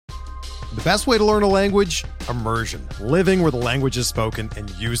The best way to learn a language? Immersion. Living where the language is spoken and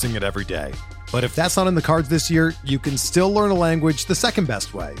using it every day. But if that's not in the cards this year, you can still learn a language the second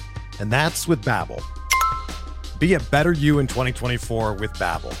best way, and that's with Babbel. Be a better you in 2024 with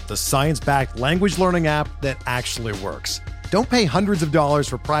Babbel, the science-backed language learning app that actually works. Don't pay hundreds of dollars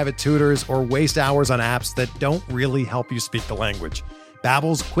for private tutors or waste hours on apps that don't really help you speak the language.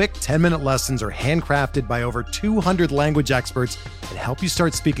 Babbel's quick 10-minute lessons are handcrafted by over 200 language experts and help you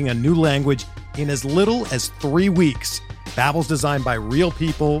start speaking a new language in as little as 3 weeks. Babbel's designed by real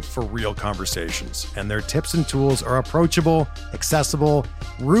people for real conversations, and their tips and tools are approachable, accessible,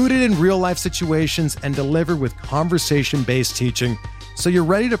 rooted in real-life situations, and delivered with conversation-based teaching, so you're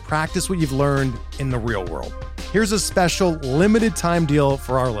ready to practice what you've learned in the real world. Here's a special limited-time deal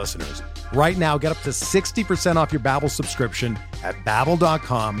for our listeners. Right now, get up to 60% off your Babbel subscription at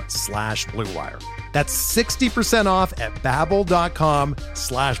babbel.com/Blue Wire. That's 60% off at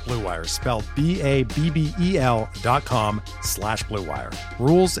babbel.com/Blue Wire, spelled BABBEL.com/Blue Wire.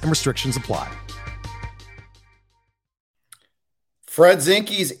 Rules and restrictions apply. Fred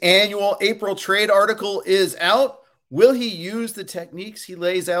Zinke's annual April trade article is out. Will he use the techniques he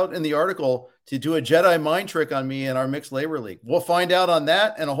lays out in the article to do a Jedi mind trick on me in our mixed labor league? We'll find out on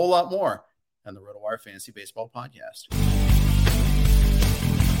that and a whole lot more on the RotoWire Fantasy Baseball Podcast.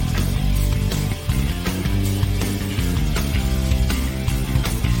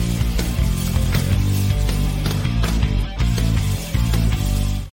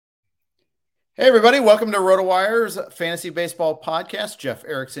 Hey, everybody. Welcome to RotoWire's Fantasy Baseball Podcast. Jeff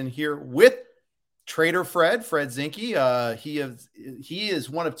Erickson here with Trader Fred Zinke. He is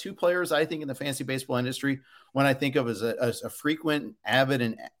one of two players, I think, in the fantasy baseball industry when I think of as a frequent, avid,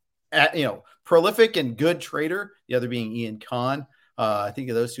 and prolific and good trader. The other being Ian Kahn. I think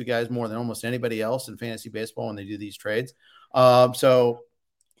of those two guys more than almost anybody else in fantasy baseball when they do these trades. So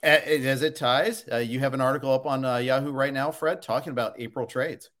as it ties, you have an article up on Yahoo right now, Fred, talking about April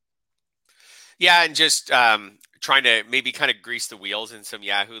trades. Yeah, and just trying to maybe kind of grease the wheels in some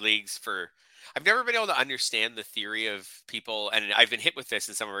Yahoo leagues I've never been able to understand the theory of people, and I've been hit with this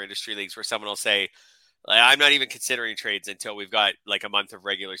in some of our industry leagues where someone will say, I'm not even considering trades until we've got like a month of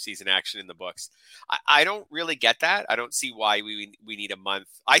regular season action in the books. I don't really get that. I don't see why we need a month.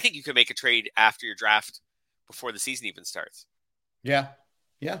 I think you can make a trade after your draft before the season even starts. Yeah.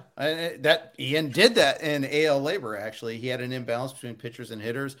 That Ian did that in AL Labor, actually. He had an imbalance between pitchers and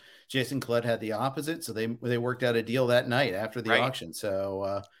hitters. Jason Klett had the opposite, so they worked out a deal that night after the auction.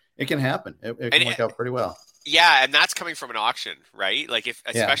 So it can happen. It can work out pretty well. Yeah, and that's coming from an auction, right? Like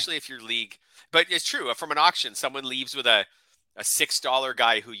especially if your league, but it's true, from an auction, someone leaves with a $6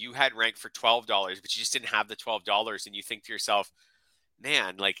 guy who you had ranked for $12, but you just didn't have the $12, and you think to yourself,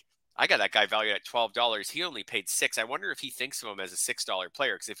 man, like I got that guy valued at $12. He only paid $6. I wonder if he thinks of him as a $6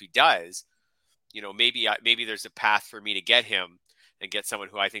 player, because if he does, maybe there's a path for me to get him and get someone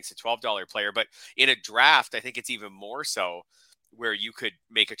who I think is a $12 player. But in a draft, I think it's even more so, where you could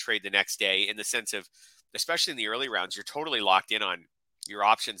make a trade the next day, in the sense of, especially in the early rounds, you're totally locked in on your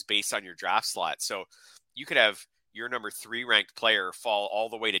options based on your draft slot. So you could have your number 3 ranked player fall all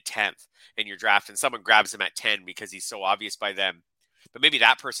the way to 10th in your draft, and someone grabs him at 10 because he's so obvious by them. But maybe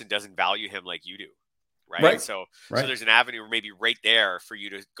that person doesn't value him like you do. Right. So there's an avenue maybe right there for you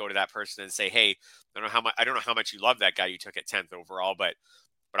to go to that person and say, hey, I don't know how much you love that guy you took at 10th overall, but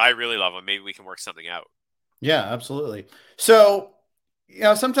I really love him. Maybe we can work something out. Yeah, absolutely. So,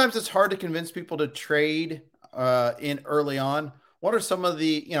 sometimes it's hard to convince people to trade in early on. What are some of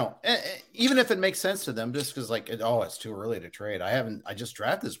the, even if it makes sense to them, just because it's too early to trade. I just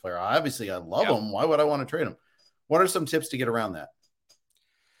drafted this player. I love him. Why would I want to trade him? What are some tips to get around that?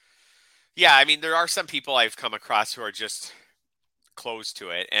 Yeah, I mean, there are some people I've come across who are just close to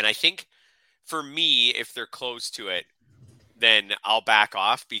it. And I think for me, if they're close to it, then I'll back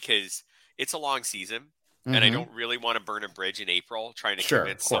off, because it's a long season. Mm-hmm. And I don't really want to burn a bridge in April trying to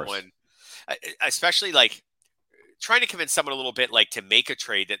convince someone, especially trying to convince someone a little bit to make a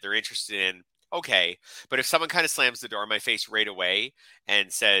trade that they're interested in. Okay. But if someone kind of slams the door in my face right away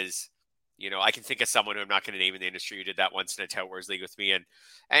and says, I can think of someone who I'm not going to name in the industry who did that once in a Tout Wars league with me. And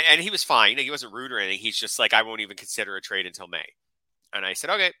he was fine. He wasn't rude or anything. He's just I won't even consider a trade until May. And I said,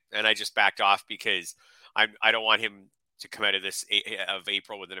 okay. And I just backed off, because I don't want him to come out of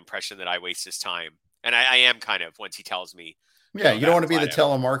April with an impression that I waste his time. And I am kind of, once he tells me. Yeah. You don't want to be the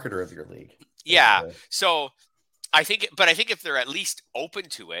telemarketer of your league. Yeah. So I think if they're at least open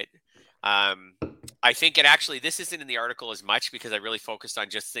to it, I think, and actually this isn't in the article as much because I really focused on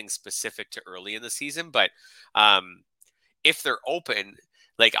just things specific to early in the season. But if they're open,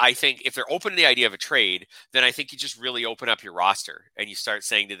 I think if they're open to the idea of a trade, then I think you just really open up your roster and you start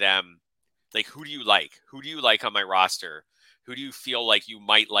saying to them, Like, who do you like? Who do you like on my roster? Who do you feel like you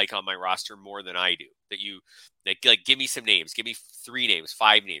might like on my roster more than I do? That you like give me some names. Give me 3 names,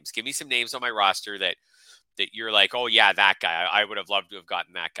 5 names. Give me some names on my roster that you're like, oh yeah, that guy. I would have loved to have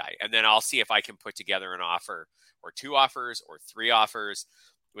gotten that guy. And then I'll see if I can put together an offer or 2 offers or 3 offers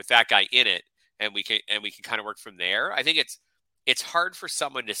with that guy in it, and we can kind of work from there. I think it's hard for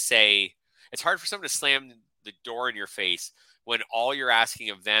someone to say, it's hard for someone to slam the door in your face when all you're asking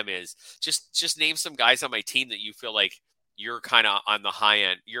of them is just name some guys on my team that you feel like you're kind of on the high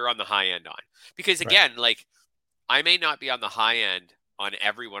end. You're on the high end on, because again, like, I may not be on the high end on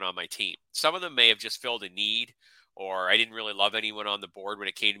everyone on my team. Some of them may have just filled a need, or I didn't really love anyone on the board when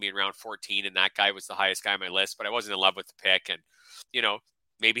it came to me in round 14, and that guy was the highest guy on my list, but I wasn't in love with the pick. And,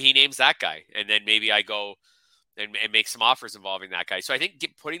 maybe he names that guy, and then maybe I go and make some offers involving that guy. So I think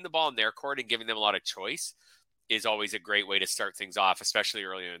putting the ball in their court and giving them a lot of choice is always a great way to start things off, especially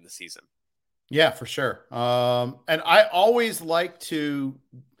earlier in the season. Yeah, for sure. And I always like to,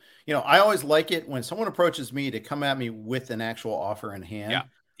 I always like it when someone approaches me to come at me with an actual offer in hand. Yeah.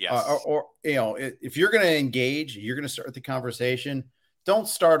 Yes. If you're going to engage, you're going to start the conversation. Don't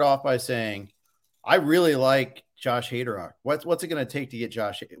start off by saying, I really like Josh Hader. What's it going to take to get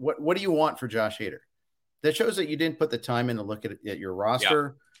Josh? What do you want for Josh Hader? That shows that you didn't put the time in to look at your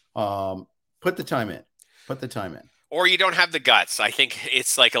roster. Yeah. Put the time in. Or you don't have the guts. I think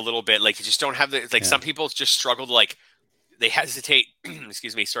it's like a little bit like you just don't have some people just struggle to they hesitate,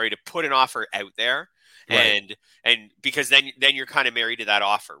 to put an offer out there. Right. And because then you're kind of married to that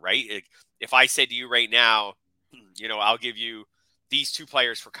offer, right? If I said to you right now, I'll give you these 2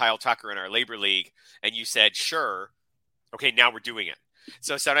 players for Kyle Tucker in our labor league, and you said, sure. Okay, now we're doing it.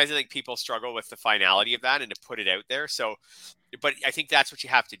 So sometimes I think people struggle with the finality of that and to put it out there. So, but I think that's what you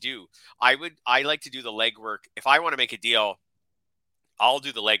have to do. I like to do the legwork. If I want to make a deal, I'll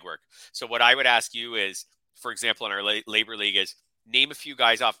do the legwork. So what I would ask you is, for example, in our labor league, is name a few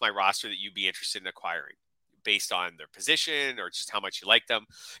guys off my roster that you'd be interested in acquiring based on their position or just how much you like them.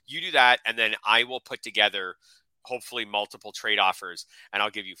 You do that, and then I will put together hopefully multiple trade offers, and I'll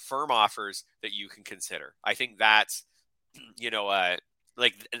give you firm offers that you can consider. I think that's, then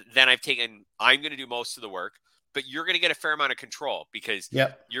I'm going to do most of the work, but you're going to get a fair amount of control because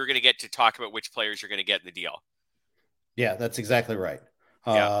you're going to get to talk about which players you're going to get in the deal. Yeah, that's exactly right.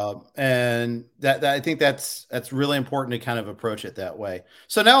 And that I think that's really important to kind of approach it that way.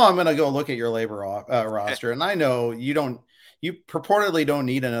 So now I'm going to go look at your labor roster, and I know you purportedly don't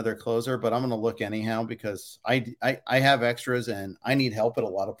need another closer, but I'm going to look anyhow because I have extras and I need help at a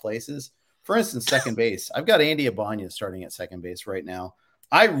lot of places. For instance, second base. I've got Andy Abanya starting at second base right now.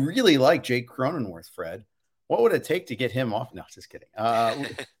 I really like Jake Cronenworth, Fred. What would it take to get him off? No, just kidding.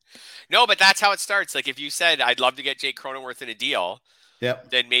 No, but that's how it starts. Like if you said, I'd love to get Jake Cronenworth in a deal,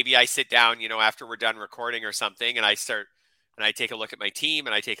 then maybe I sit down, after we're done recording or something, and I take a look at my team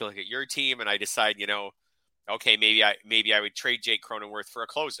and I take a look at your team and I decide, okay, maybe I would trade Jake Cronenworth for a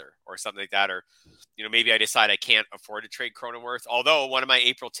closer or something like that. Or, maybe I decide I can't afford to trade Cronenworth. Although one of my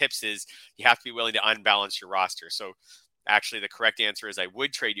April tips is you have to be willing to unbalance your roster. So actually the correct answer is I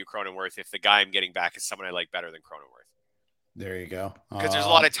would trade you Cronenworth if the guy I'm getting back is someone I like better than Cronenworth. There you go. Because there's a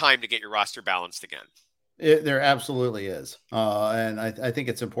lot of time to get your roster balanced again. There absolutely is. And I think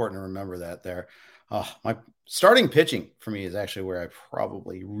it's important to remember that there. My starting pitching for me is actually where I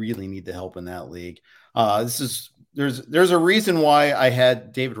probably really need the help in that league. There's a reason why I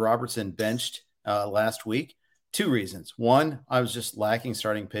had David Robertson benched last week. 2 reasons. 1, I was just lacking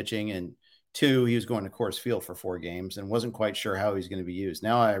starting pitching, and 2, he was going to Coors Field for 4 games and wasn't quite sure how he's going to be used.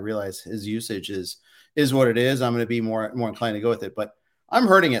 Now I realize his usage is what it is. I'm going to be more inclined to go with it, but I'm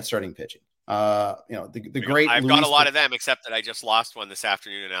hurting at starting pitching. The great. I've got a lot of them, except that I just lost one this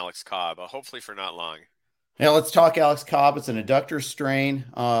afternoon in Alex Cobb. Hopefully for not long. Yeah, let's talk Alex Cobb. It's an adductor strain.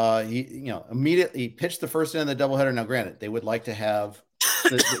 He immediately pitched the first inning of the doubleheader. Now, granted, they would like to have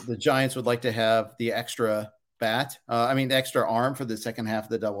the Giants would like to have the extra bat. The extra arm for the second half of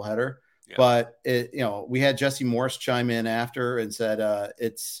the doubleheader. Yeah. But we had Jesse Morse chime in after and said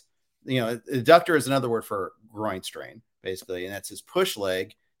it's adductor is another word for groin strain, basically, and that's his push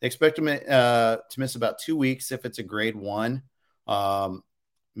leg. They expect him to miss about 2 weeks if it's a grade 1.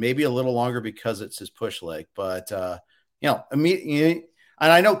 Maybe a little longer because it's his push leg, but immediately,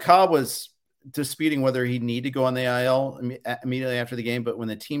 and I know Cobb was disputing whether he'd need to go on the IL immediately after the game, but when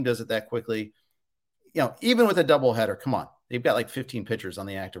the team does it that quickly, even with a doubleheader, come on, they've got like 15 pitchers on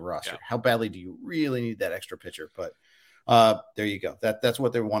the active roster. Yeah. How badly do you really need that extra pitcher? But there you go. That's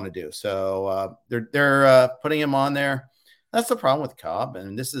what they want to do. So they're putting him on there. That's the problem with Cobb,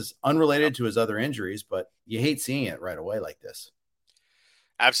 and this is unrelated to his other injuries, but you hate seeing it right away like this.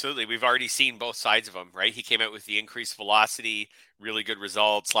 Absolutely. We've already seen both sides of him, right? He came out with the increased velocity, really good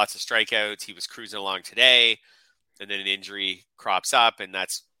results, lots of strikeouts. He was cruising along today, and then an injury crops up, and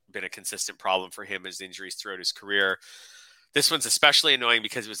that's been a consistent problem for him as injuries throughout his career. This one's especially annoying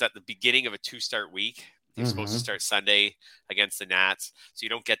because it was at the beginning of a 2-start week. He was supposed to start Sunday against the Nats, so you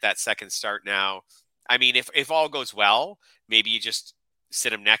don't get that second start now. I mean, if all goes well, maybe you just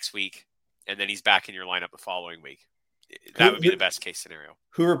sit him next week, and then he's back in your lineup the following week. That would be the best case scenario.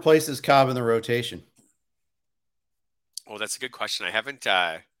 Who replaces Cobb in the rotation? Oh, that's a good question. I haven't,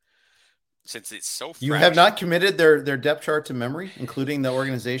 since it's so fresh. You have not committed their depth chart to memory, including the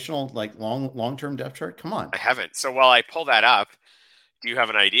organizational, like long-term depth chart? Come on. I haven't. So while I pull that up, do you have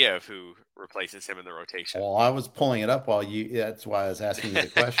an idea of who replaces him in the rotation? Well, I was pulling it up that's why I was asking you the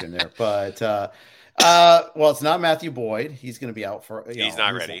question there. But, well, it's not Matthew Boyd. He's going to be out for, he's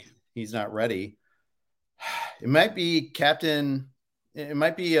not ready. He's not ready. It might be it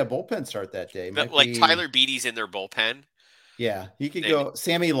might be a bullpen start that day. Tyler Beatty's in their bullpen. Yeah, he could go.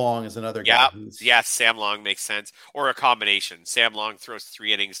 Sammy Long is another guy. Yeah, Sam Long makes sense. Or a combination. Sam Long throws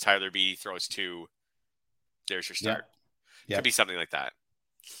 3 innings, Tyler Beatty throws 2. There's your start. Yep. Could be something like that.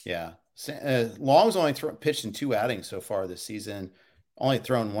 Yeah. Long's only pitched in 2 outings so far this season, only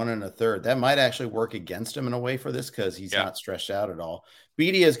thrown 1 1/3. That might actually work against him in a way for this because he's not stretched out at all.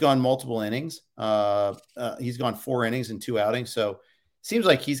 Beatty has gone multiple innings. He's gone 4 innings in 2 outings. So seems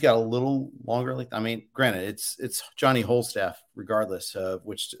like he's got a little longer. I mean, granted, it's Johnny Holstaff, regardless of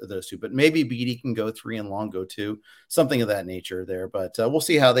which of those two. But maybe Beatty can go 3 and Long go 2, something of that nature there. But we'll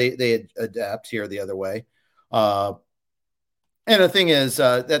see how they adapt here the other way. And the thing is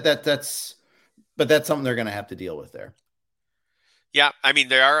that's something they're going to have to deal with there. Yeah, I mean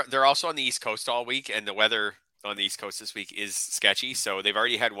they're also on the East Coast all week, and the weather on the East Coast this week is sketchy. So they've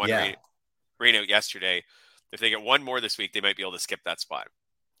already had one rain out yesterday. If they get one more this week, they might be able to skip that spot.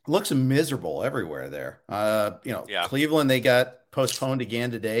 It looks miserable everywhere there. Cleveland, they got postponed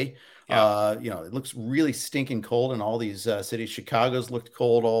again today. Yeah. It looks really stinking cold in all these cities. Chicago's looked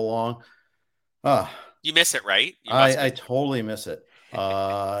cold all along. You miss it, right? I totally miss it.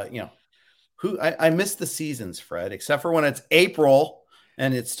 I miss the seasons, Fred, except for when it's April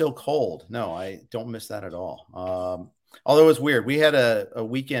and it's still cold. No, I don't miss that at all. Although it was weird. We had a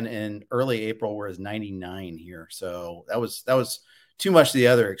weekend in early April where it was 99 here. So that was too much to the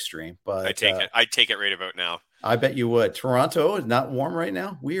other extreme. But I'd take it right about now. I bet you would. Toronto is not warm right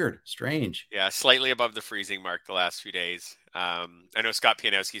now. Weird. Strange. Yeah, slightly above the freezing mark the last few days. I know Scott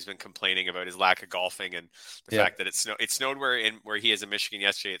Pianowski's been complaining about his lack of golfing and the fact that it snowed where he is in Michigan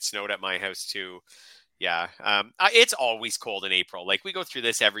yesterday. It snowed at my house too. Yeah. It's always cold in April. Like we go through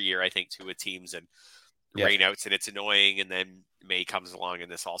this every year, I think, too, with teams and rainouts, and it's annoying. And then May comes along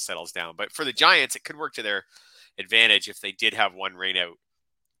and this all settles down. But for the Giants, it could work to their advantage if they did have one rainout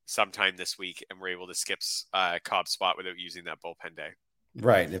sometime this week and were able to skip Cobb's spot without using that bullpen day.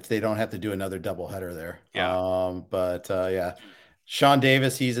 Right. If they don't have to do another doubleheader there. Yeah. Sean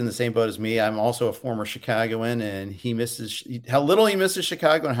Davis, he's in the same boat as me. I'm also a former Chicagoan, and he misses how little he misses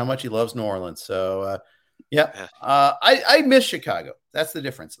Chicago and how much he loves New Orleans. So, I miss Chicago. That's the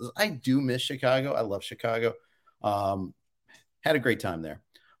difference. I do miss Chicago. I love Chicago. Had a great time there.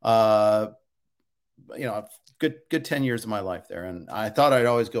 Good 10 years of my life there. And I thought I'd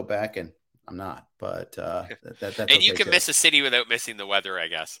always go back, and I'm not, but that's and you can miss a city without missing the weather, I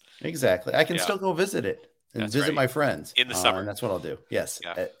guess. Exactly. I can still go visit it and visit my friends in the summer. And that's what I'll do. Yes.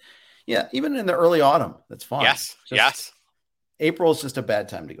 Yeah. Even in the early autumn, that's fine. Yes. April is just a bad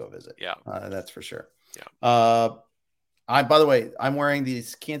time to go visit. Yeah. That's for sure. Yeah. By the way, I'm wearing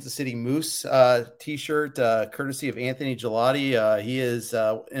these Kansas City Moose t-shirt, courtesy of Anthony Gelati. He is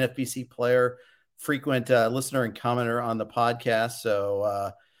an NFBC player, frequent listener and commenter on the podcast.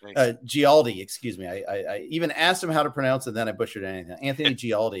 So Gialdi, excuse me. I even asked him how to pronounce it, then I butchered anything. Anthony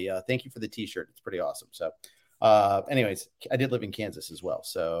Gialdi, thank you for the t-shirt. It's pretty awesome. So anyways, I did live in Kansas as well.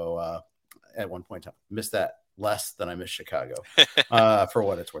 So at one point in time, missed that less than I miss Chicago for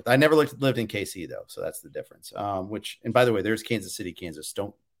what it's worth. I never lived in KC though. So that's the difference. And by the way, there's Kansas City, Kansas.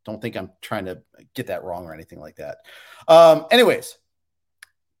 Don't think I'm trying to get that wrong or anything like that. Anyways,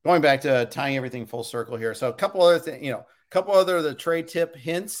 going back to tying everything full circle here. So a couple other things, the trade tip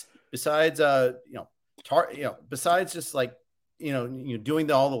hints besides, besides just like,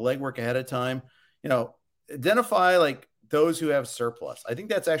 doing all the legwork ahead of time, identify like those who have surplus. I think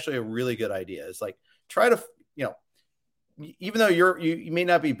that's actually a really good idea. It's like, try to, even though you may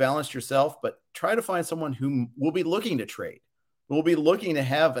not be balanced yourself, but try to find someone who will be looking to trade, will be looking to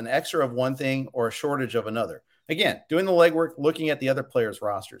have an extra of one thing or a shortage of another. Again, doing the legwork, looking at the other players'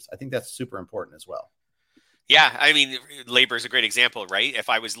 rosters. I think that's super important as well. Yeah, I mean, Labor is a great example, right? If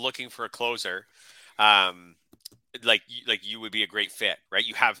I was looking for a closer, um, like you would be a great fit, right?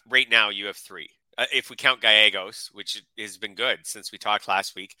 You have right now you have three. If we count Gallegos, which has been good since we talked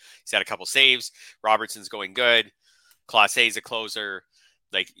last week, he's had a couple saves. Robertson's going good. Clase is a closer.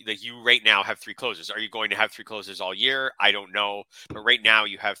 Like you right now have three closers. Are you going to have three closers all year? I don't know, but right now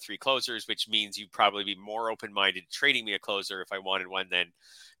you have three closers, which means you'd probably be more open-minded trading me a closer if I wanted one than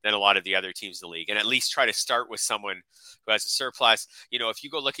a lot of the other teams in the league, and at least try to start with someone who has a surplus. You know, if you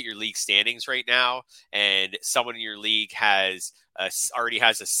go look at your league standings right now, and someone in your league already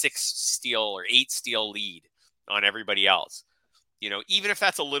has a 6 steal or 8 steal lead on everybody else, you know, even if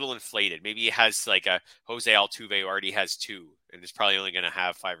that's a little inflated, maybe it has like a Jose Altuve who already has 2 and is probably only going to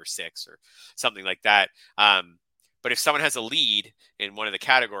have 5 or 6 or something like that. But if someone has a lead in one of the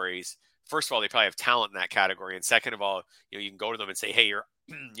categories, first of all, they probably have talent in that category. And second of all, you know, you can go to them and say, hey,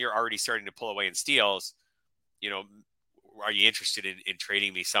 you're already starting to pull away in steals. You know, are you interested in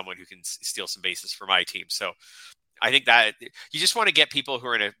trading me someone who can steal some bases for my team? So I think that you just want to get people who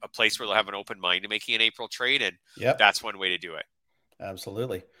are in a place where they'll have an open mind to making an April trade. And that's one way to do it.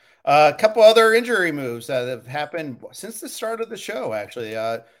 Absolutely. A couple other injury moves that have happened since the start of the show, actually.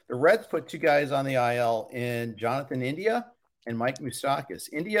 The Reds put 2 guys on the IL in Jonathan India and Mike Moustakas.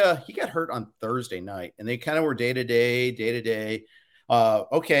 India, he got hurt on Thursday night, and they kind of were day-to-day.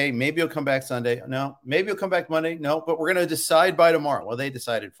 Okay, maybe he'll come back Sunday. No, maybe he'll come back Monday. No, but we're going to decide by tomorrow. Well, they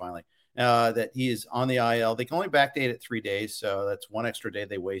decided finally that he is on the IL. They can only backdate it 3 days, so that's one extra day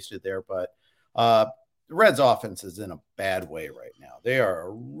they wasted there. But the Reds offense is in a bad way right now. They are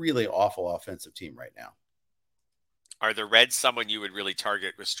a really awful offensive team right now. Are the Reds someone you would really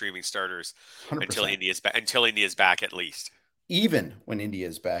target with streaming starters 100%. Until India's back at least? Even when India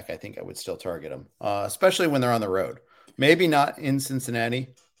is back, I think I would still target them, especially when they're on the road. Maybe not in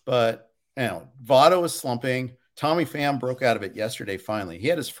Cincinnati, but you know, Votto is slumping. Tommy Pham broke out of it yesterday. Finally, he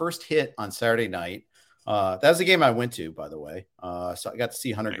had his first hit on Saturday night. That was the game I went to, by the way. So I got to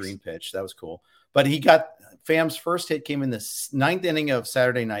see Hunter Green pitch. That was cool. But Pham's first hit came in the 9th inning of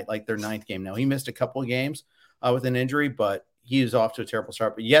Saturday night, like their 9th game. Now, he missed a couple of games with an injury, but he was off to a terrible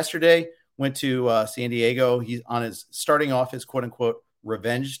start. But yesterday, went to San Diego. He's on starting off his quote-unquote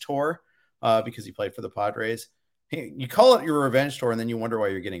revenge tour because he played for the Padres. You call it your revenge tour, and then you wonder why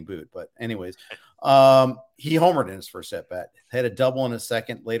you're getting booed. But anyways, he homered in his first at-bat. Had a double in his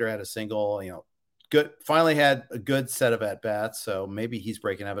second, later had a single, you know. Good. Finally had a good set of at-bats, so maybe he's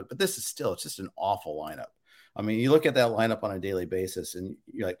breaking out of it. But this is still, it's just an awful lineup. I mean, you look at that lineup on a daily basis, and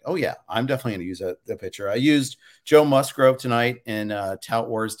you're like, oh, yeah, I'm definitely going to use the pitcher. I used Joe Musgrove tonight in Tout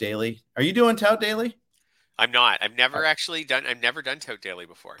Wars Daily. Are you doing Tout Daily? I'm not. I've never done Tout Daily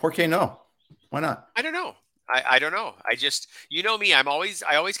before. ¿Por qué no? Why not? I don't know. I don't know. I just, you know me, I always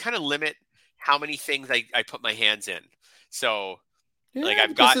kind of limit how many things I put my hands in. So yeah, like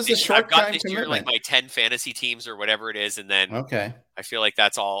I've got this year like my 10 fantasy teams or whatever it is, and then I feel like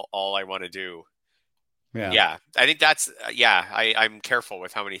that's all I want to do. Yeah. I think that's I'm careful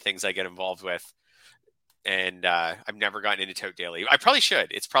with how many things I get involved with, and I've never gotten into Tout Daily. I probably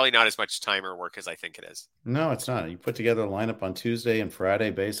should. It's probably not as much time or work as I think it is. No, it's not. You put together a lineup on Tuesday and Friday,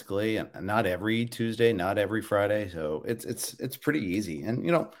 basically, and not every Tuesday, not every Friday. So it's pretty easy, and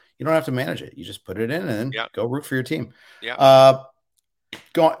you don't have to manage it. You just put it in and then go root for your team. Yeah.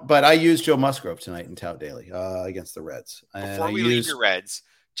 But I used Joe Musgrove tonight in Tout Daily against the Reds. Before we leave your Reds,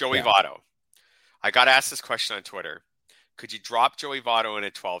 Joey Votto. I got asked this question on Twitter. Could you drop Joey Votto in a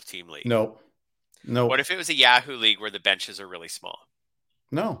 12-team league? No. What if it was a Yahoo league where the benches are really small?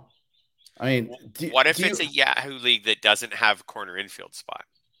 No. I mean, what if it's a Yahoo league that doesn't have a corner infield spot?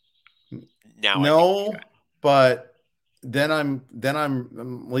 No, but then I'm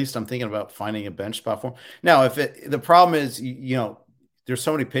at least I'm thinking about finding a bench spot for him. Now, the problem is, you know, there's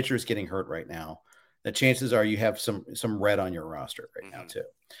so many pitchers getting hurt right now that chances are you have some red on your roster right now too.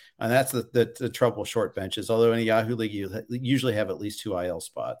 And that's the trouble with short benches. Although in a Yahoo league, you usually have at least 2 IL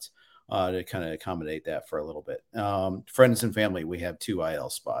spots to kind of accommodate that for a little bit. Friends and family, we have 2 IL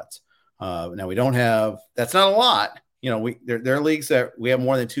spots. Now we don't have, that's not a lot. You know, there are leagues that we have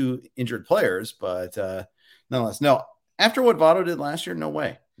more than 2 injured players, but nonetheless, no, after what Votto did last year, no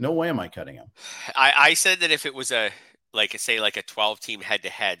way am I cutting him. I said that if it was a 12-team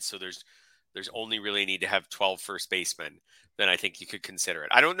head-to-head, so there's only really need to have 12 first basemen, then I think you could consider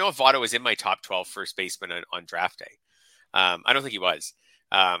it. I don't know if Votto was in my top 12 first baseman on draft day. I don't think he was.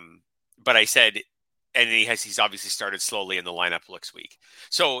 But I said, and he's obviously started slowly and the lineup looks weak.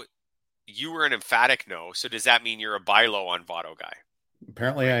 So you were an emphatic no. So does that mean you're a buy low on Votto guy?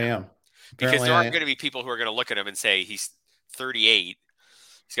 Apparently I am. Because there aren't going to be people who are going to look at him and say he's 38.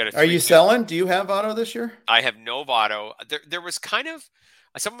 He's got a Are you selling? Do you have Votto this year? I have no Votto. There was kind of,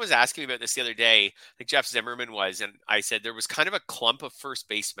 someone was asking me about this the other day. I think Jeff Zimmerman was, and I said there was kind of a clump of first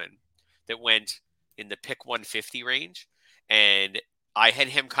basemen that went in the pick 150 range, and I had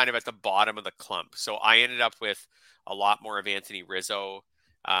him kind of at the bottom of the clump. So I ended up with a lot more of Anthony Rizzo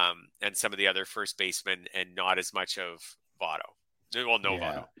and some of the other first basemen, and not as much of Votto. Well, no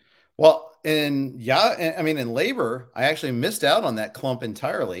Votto. Well, in labor, I actually missed out on that clump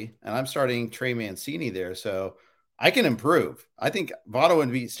entirely, and I'm starting Trey Mancini there, so I can improve. I think Votto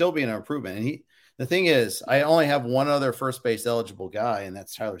would still be an improvement. And the thing is, I only have one other first base eligible guy, and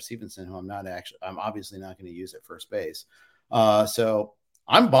that's Tyler Stevenson, who I'm obviously not going to use at first base. So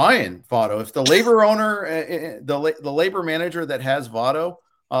I'm buying Votto. If the labor owner, the labor manager that has Votto,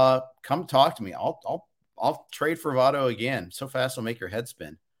 come talk to me. I'll trade for Votto again. So fast it'll make your head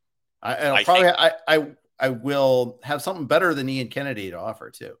spin. I will have something better than Ian Kennedy to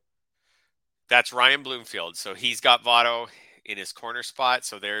offer too. That's Ryan Bloomfield. So he's got Votto in his corner spot.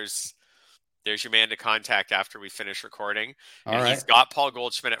 So there's your man to contact after we finish recording. And he's got Paul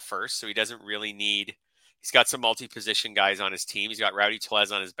Goldschmidt at first, so he doesn't really need. He's got some multi-position guys on his team. He's got Rowdy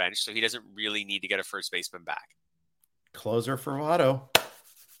Tellez on his bench, so he doesn't really need to get a first baseman back. Closer for Votto.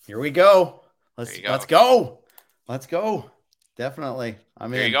 Here we go. Let's go. Definitely.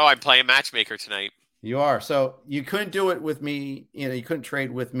 There you go. I'm playing matchmaker tonight. You are. So you couldn't do it with me. You couldn't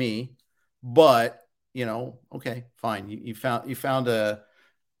trade with me, but okay, fine. You found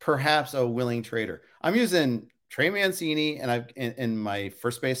perhaps a willing trader. I'm using Trey Mancini and I've in my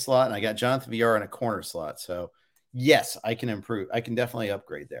first base slot, and I got Jonathan Villar in a corner slot. So yes, I can improve. I can definitely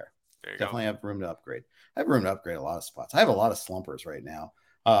upgrade there. Definitely have room to upgrade. I have room to upgrade a lot of spots. I have a lot of slumpers right now.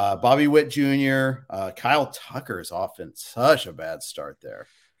 Bobby Witt Jr., Kyle Tucker is often such a bad start there.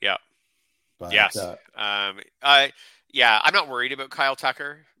 Yeah. But, yes. I'm not worried about Kyle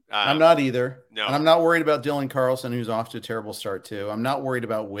Tucker. I'm not either. No. And I'm not worried about Dylan Carlson, who's off to a terrible start too. I'm not worried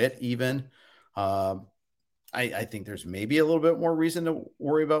about Witt even. I think there's maybe a little bit more reason to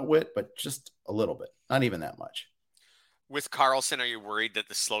worry about Witt, but just a little bit, not even that much. With Carlson, are you worried that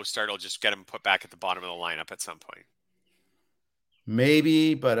the slow start will just get him put back at the bottom of the lineup at some point?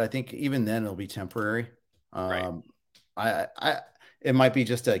 Maybe, but I think even then it'll be temporary. Right. It might be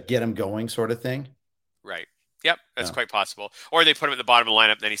just a get him going sort of thing. Right. Yep, that's quite possible. Or they put him at the bottom of the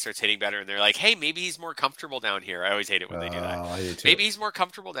lineup, then he starts hitting better, and they're like, hey, maybe he's more comfortable down here. I always hate it when they do that. I do too. Maybe he's more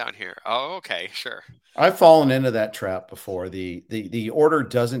comfortable down here. Oh, okay, sure. I've fallen into that trap before. The order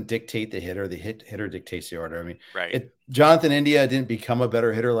doesn't dictate the hitter. The hitter dictates the order. I mean, right. Jonathan India didn't become a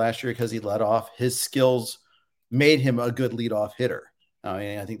better hitter last year because he led off. His skills made him a good leadoff hitter.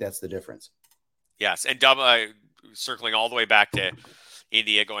 I think that's the difference. Yes, and circling all the way back to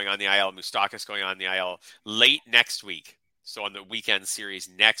India going on the IL, Moustakas going on the IL late next week. So on the weekend series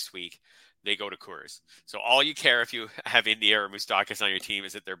next week, they go to Coors. So all you care if you have India or Moustakas on your team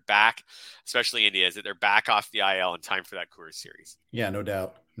is that they're back, especially India, is that they're back off the IL in time for that Coors series. Yeah, no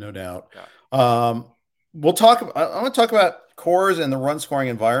doubt. Yeah. I want to talk about Coors and the run scoring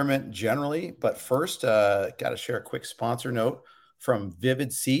environment generally, but first, got to share a quick sponsor note from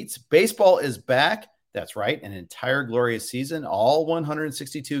Vivid Seats. Baseball is back. That's right. An entire glorious season, all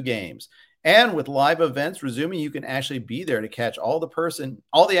 162 games. And with live events resuming, you can actually be there to catch all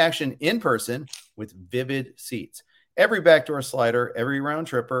the action in person with Vivid Seats. Every backdoor slider, every round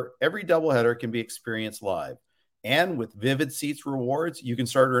tripper, every doubleheader can be experienced live. And with Vivid Seats rewards, you can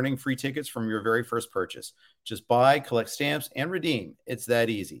start earning free tickets from your very first purchase. Just buy, collect stamps, and redeem. It's that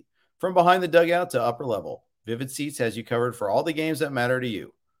easy. From behind the dugout to upper level, Vivid Seats has you covered for all the games that matter to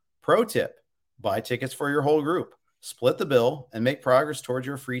you. Pro tip: buy tickets for your whole group, split the bill, and make progress towards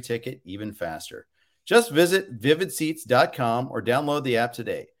your free ticket even faster. Just visit vividseats.com or download the app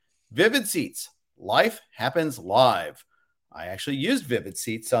today. Vivid Seats. Life happens live. I actually used Vivid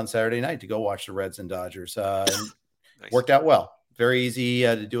Seats on Saturday night to go watch the Reds and Dodgers. And nice. Worked out well. Very easy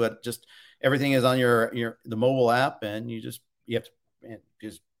to do it. Just everything is on the mobile app, and you have to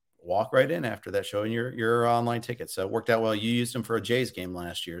just walk right in after that show and your online tickets. So it worked out well. You used them for a Jays game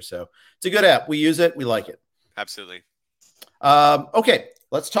last year. So it's a good app. We use it. We like it. Absolutely. Okay,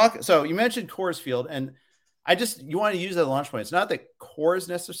 let's talk. So you mentioned Coors Field, and you want to use that launch point. It's not that Coors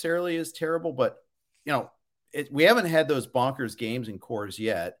necessarily is terrible, but we haven't had those bonkers games in Coors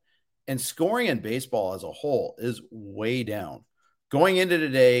yet. And scoring in baseball as a whole is way down. Going into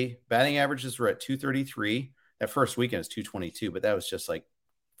today, batting averages were at 233. That first weekend is 222, but that was just like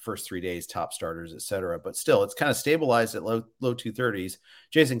first 3 days, top starters, et cetera. But still, it's kind of stabilized at low 230s.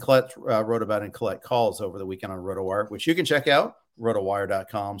 Jason Collette wrote about in Collette Calls over the weekend on RotoWire, which you can check out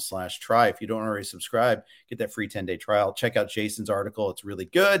rotowire.com/try. If you don't already subscribe, get that free 10-day trial. Check out Jason's article. It's really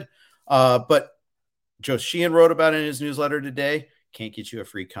good. But Joe Sheehan wrote about it in his newsletter today. Can't get you a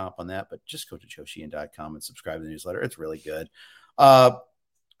free comp on that, but just go to joesheehan.com and subscribe to the newsletter. It's really good.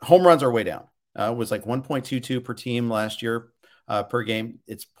 Home runs are way down. It was like 1.22 per team last year per game.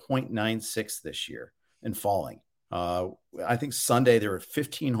 It's 0.96 this year and falling. I think Sunday there were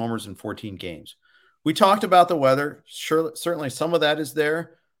 15 homers in 14 games. We talked about the weather. Sure, certainly some of that is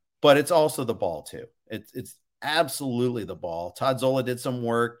there, but it's also the ball too. It's absolutely the ball. Todd Zola did some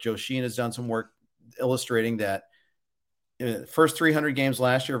work. Joe Sheehan has done some work illustrating that first 300 games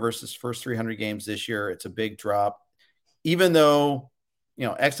last year versus first 300 games this year, it's a big drop. Even though,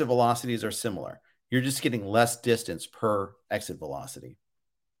 exit velocities are similar, you're just getting less distance per exit velocity.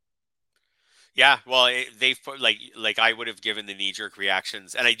 Yeah, well, they've put like I would have given the knee-jerk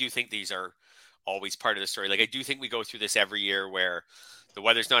reactions, and I do think these are always part of the story. Like I do think we go through this every year where the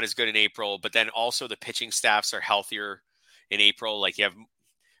weather's not as good in April, but then also the pitching staffs are healthier in April. Like you have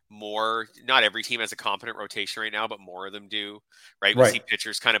more, not every team has a competent rotation right now, but more of them do, right? We see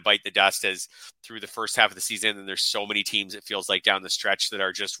pitchers kind of bite the dust as through the first half of the season, and there's so many teams, it feels like down the stretch, that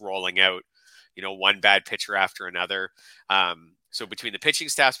are just rolling out, one bad pitcher after another. So between the pitching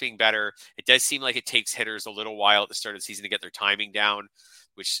staffs being better, it does seem like it takes hitters a little while at the start of the season to get their timing down,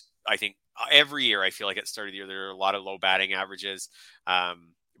 which I think every year I feel like at the start of the year, there are a lot of low batting averages.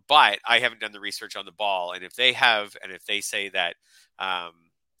 But I haven't done the research on the ball. And if they have, and if they say that,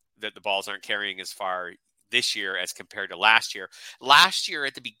 that the balls aren't carrying as far this year as compared to last year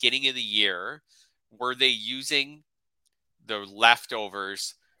at the beginning of the year, were they using the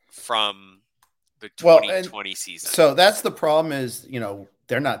leftovers from the 2020 season? So that's the problem is,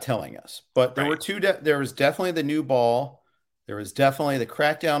 they're not telling us, but there were there was definitely the new ball. There was definitely the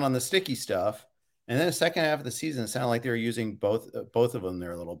crackdown on the sticky stuff. And then the second half of the season, it sounded like they were using both of them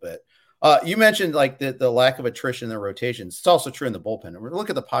there a little bit. You mentioned like the lack of attrition in their rotations. It's also true in the bullpen. Look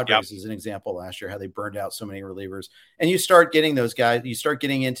at the Padres as an example last year, how they burned out so many relievers. And you start getting those guys, you start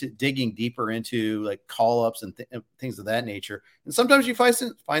getting into digging deeper into like call-ups and things of that nature. And sometimes you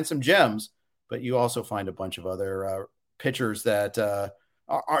find some gems, but you also find a bunch of other pitchers that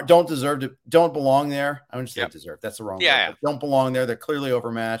don't belong there. I wouldn't say deserve. That's the wrong word. Don't belong there. They're clearly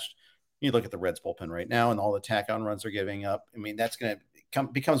overmatched. You look at the Reds bullpen right now and all the tack-on runs they're giving up. I mean, that's going to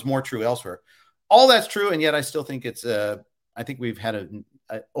becomes more true elsewhere. All that's true, and yet I still think it's I think we've had an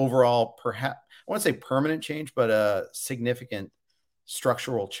overall, perhaps I wouldn't say permanent change, but a significant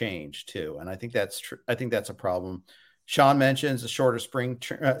structural change too. And I think that's true. I think that's a problem. Sean mentions the shorter spring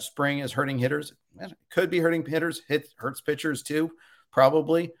is hurting hitters. It could be hurting hitters. Hurts pitchers too,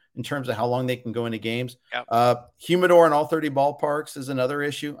 probably, in terms of how long they can go into games. Humidor in all 30 ballparks is another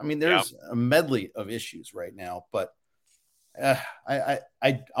issue. I mean, there's a medley of issues right now, but I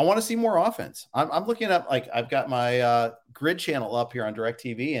want to see more offense. I'm looking up, like I've got my grid channel up here on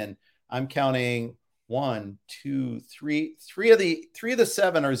DirecTV, and I'm counting 1, 2, 3 of the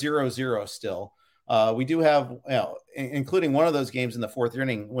 7 are 0-0 still. We do have, including one of those games in the fourth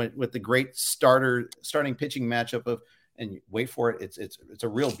inning with the great starting pitching matchup of, and wait for it, it's a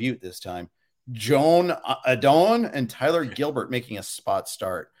real beaut this time. Joan Adon and Tyler Gilbert making a spot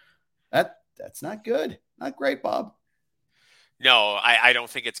start. That's not good. Not great, Bob. No, I don't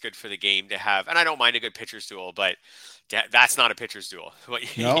think it's good for the game to have, and I don't mind a good pitcher's duel, but that's not a pitcher's duel.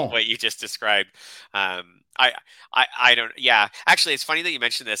 What you just described. I don't. Yeah, actually, it's funny that you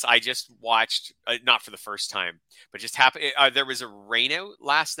mentioned this. I just watched, not for the first time, but just happened. There was a rainout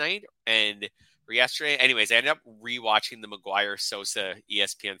last night or yesterday. Anyways, I ended up rewatching the Maguire Sosa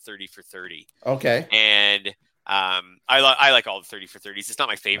ESPN 30 for 30. Okay, and I like all the 30 for 30s. It's not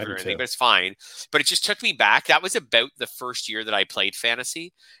my favorite or anything, but it's fine. But it just took me back. That was about the first year that I played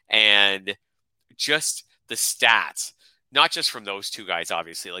fantasy, and just the stats, not just from those two guys,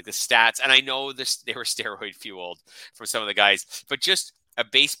 obviously, like the stats. And I know they were steroid fueled from some of the guys, but just a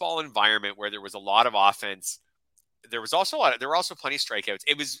baseball environment where there was a lot of offense. There were also plenty of strikeouts.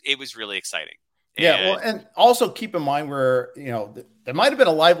 It was really exciting. And also keep in mind where, there might've been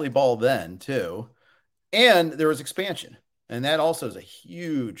a lively ball then too. And there was expansion, and that also is a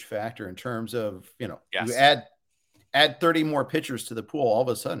huge factor in terms of, you add 30 more pitchers to the pool. All of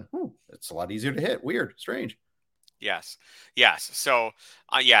a sudden, it's a lot easier to hit. Weird, strange. Yes. So,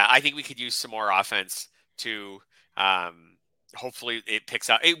 I think we could use some more offense to hopefully it picks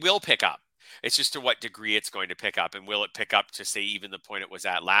up. It will pick up. It's just to what degree it's going to pick up, and will it pick up to say even the point it was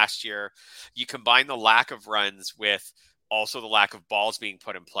at last year? You combine the lack of runs with also the lack of balls being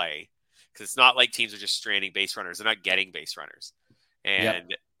put in play. Because it's not like teams are just stranding base runners. They're not getting base runners.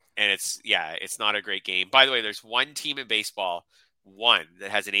 And it's not a great game. By the way, there's one team in baseball one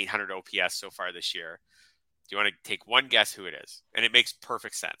that has an 800 OPS so far this year. Do you want to take one guess who it is? And it makes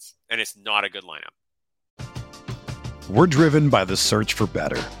perfect sense. And it's not a good lineup. We're driven by the search for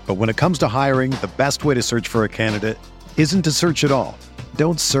better. But when it comes to hiring, the best way to search for a candidate isn't to search at all.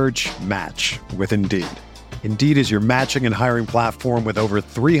 Don't search, match with Indeed. Indeed is your matching and hiring platform with over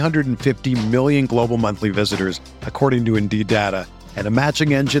 350 million global monthly visitors, according to Indeed data, and a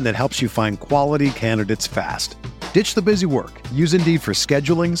matching engine that helps you find quality candidates fast. Ditch the busy work. Use Indeed for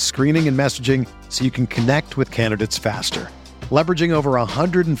scheduling, screening, and messaging so you can connect with candidates faster. Leveraging over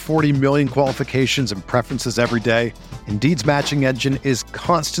 140 million qualifications and preferences every day, Indeed's matching engine is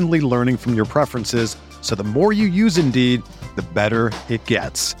constantly learning from your preferences, so the more you use Indeed, the better it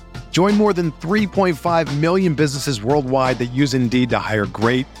gets. Join more than 3.5 million businesses worldwide that use Indeed to hire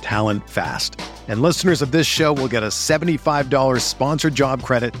great talent fast. And listeners of this show will get a $75 sponsored job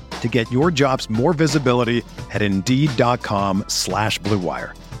credit to get your jobs more visibility at Indeed.com/Blue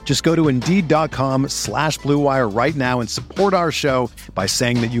Wire. Just go to Indeed.com/Blue Wire right now and support our show by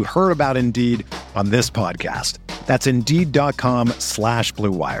saying that you heard about Indeed on this podcast. That's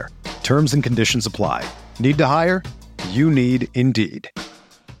Indeed.com/Blue Wire. Terms and conditions apply. Need to hire? You need Indeed.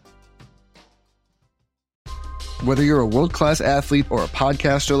 Whether you're a world-class athlete or a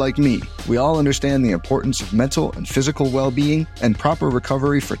podcaster like me, we all understand the importance of mental and physical well-being and proper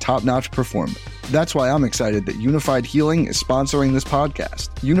recovery for top-notch performance. That's why I'm excited that Unified Healing is sponsoring this podcast.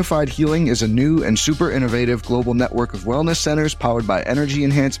 Unified Healing is a new and super innovative global network of wellness centers powered by Energy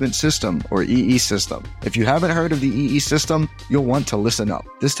Enhancement System, or EE System. If you haven't heard of the EE System, you'll want to listen up.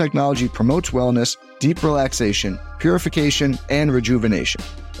 This technology promotes wellness, deep relaxation, purification, and rejuvenation.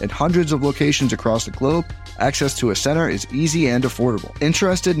 In hundreds of locations across the globe, access to a center is easy and affordable.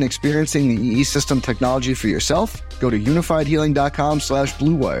 Interested in experiencing the EE System technology for yourself? Go to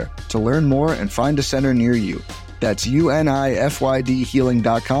unifiedhealing.com/Blue Wire to learn more and find a center near you. That's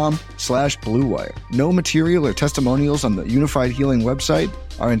UNIFYDhealing.com/Blue Wire. No material or testimonials on the Unified Healing website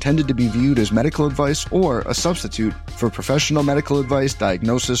are intended to be viewed as medical advice or a substitute for professional medical advice,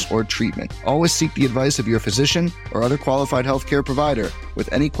 diagnosis, or treatment. Always seek the advice of your physician or other qualified healthcare provider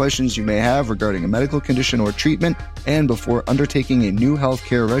with any questions you may have regarding a medical condition or treatment and before undertaking a new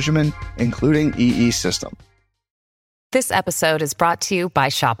healthcare regimen, including EE System. This episode is brought to you by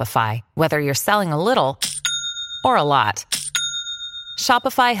Shopify. Whether you're selling a little or a lot,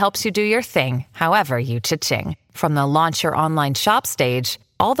 Shopify helps you do your thing, however you cha-ching. From the launch your online shop stage,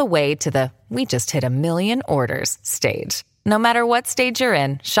 all the way to the we just hit 1 million orders stage. No matter what stage you're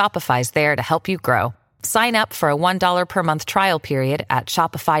in, Shopify's there to help you grow. Sign up for a $1 per month trial period at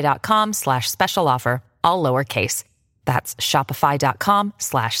shopify.com/special offer, all lowercase. That's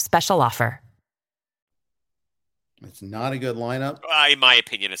shopify.com/special offer. It's not a good lineup. In my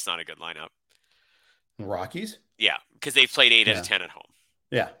opinion, it's not a good lineup. Rockies? Yeah, because they've played 8 out of 10 at home.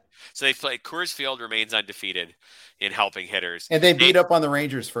 Yeah. So they've played. Coors Field remains undefeated in helping hitters. And they beat up on the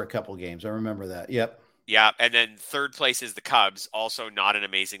Rangers for a couple games. I remember that. Yep. Yeah, and then third place is the Cubs, also not an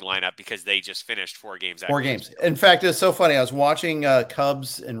amazing lineup because they just finished 4 games. 4 games. In fact, it's so funny. I was watching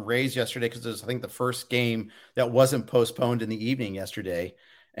Cubs and Rays yesterday because it was, I think, the first game that wasn't postponed in the evening yesterday.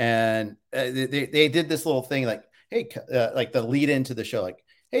 And they did this little thing like, hey, like the lead into the show, like,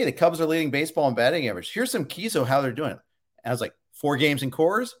 hey, the Cubs are leading baseball in batting average. Here's some keys of how they're doing it. And I was like, 4 games in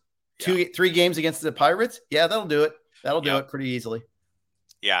Coors, 3 games against the Pirates. Yeah, that'll do it. That'll do it pretty easily.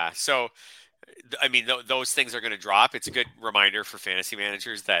 Yeah. So, I mean, those things are going to drop. It's a good reminder for fantasy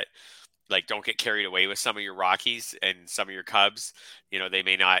managers that, like, don't get carried away with some of your Rockies and some of your Cubs. You know, they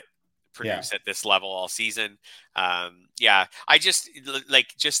may not produce at this level all season. I just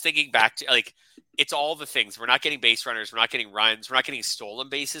thinking back to, like, it's all the things. We're not getting base runners. We're not getting runs. We're not getting stolen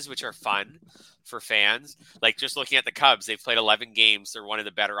bases, which are fun for fans. Like, just looking at the Cubs, they've played 11 games. They're one of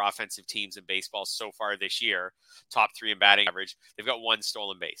the better offensive teams in baseball so far this year. Top 3 in batting average. They've got 1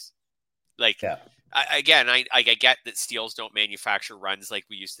 stolen base. Like, I get that steals don't manufacture runs like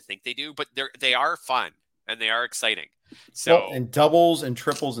we used to think they do, but they are fun and they are exciting. So, and doubles and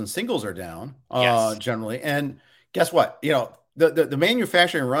triples and singles are down generally. And guess what? You know, the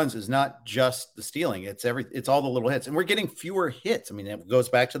manufacturing runs is not just the stealing. It's all the little hits, and we're getting fewer hits. I mean, it goes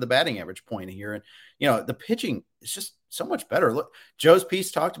back to the batting average point here. And, you know, the pitching is just so much better. Look, Joe's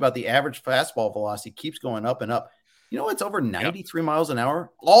piece talked about the average fastball velocity keeps going up and up. You know, it's over 93 miles an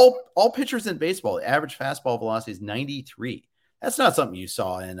hour. All pitchers in baseball, the average fastball velocity is 93. That's not something you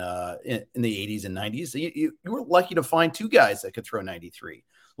saw in the 80s and 90s. You were lucky to find 2 guys that could throw 93,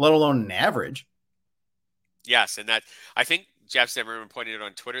 let alone an average. Yes, and I think Jeff Zimmerman pointed out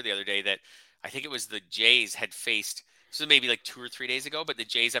on Twitter the other day that I think it was the Jays had faced So maybe like 2 or 3 days ago, but the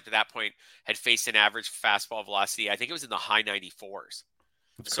Jays up to that point had faced an average fastball velocity. I think it was in the high 94s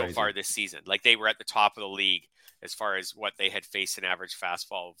so far this season. Like they were at the top of the league as far as what they had faced an average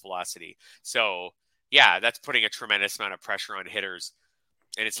fastball velocity. So yeah, that's putting a tremendous amount of pressure on hitters,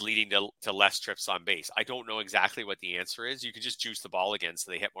 and it's leading to less trips on base. I don't know exactly what the answer is. You can just juice the ball again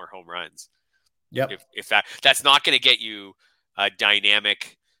so they hit more home runs. Yep. If that's not going to get you a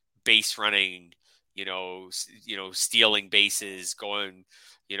dynamic base running, stealing bases, going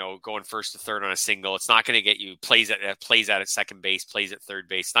first to third on a single. It's not going to get you plays at second base, plays at third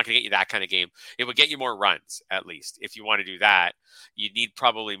base. It's not going to get you that kind of game. It would get you more runs, at least. If you want to do that, you'd need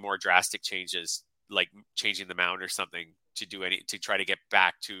probably more drastic changes, like changing the mound or something to try to get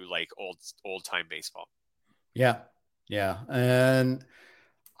back to like old time baseball. Yeah. And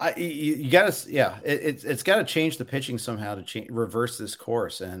you got to, it's got to change the pitching somehow to reverse this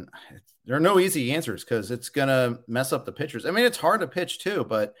course. And there are no easy answers because it's going to mess up the pitchers. I mean, it's hard to pitch too,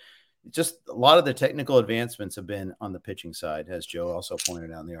 but just a lot of the technical advancements have been on the pitching side, as Joe also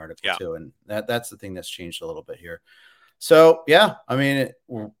pointed out in the article too. And that's the thing that's changed a little bit here. So, yeah, I mean,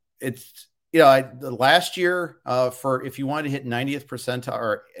 it's, the last year for, if you wanted to hit 90th percentile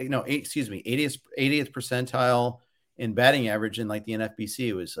or, 80th percentile in batting average in like the NFBC,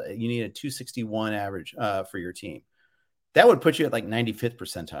 it was you need a 261 average for your team. That would put you at like 95th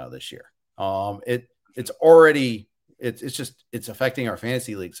percentile this year. It's affecting our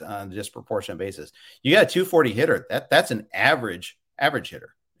fantasy leagues on a disproportionate basis. You got a 240 hitter. That's an average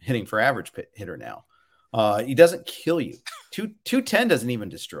hitter hitting for average hitter now. He doesn't kill you. 210 doesn't even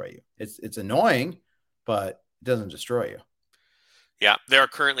destroy you. It's annoying, but it doesn't destroy you. Yeah, there are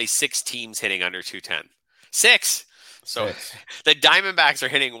currently 6 teams hitting under 210. 6. So the Diamondbacks are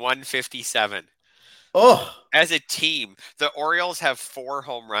hitting 157. Oh, as a team, the Orioles have 4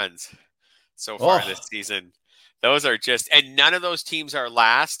 home runs so far this season. Those are and none of those teams are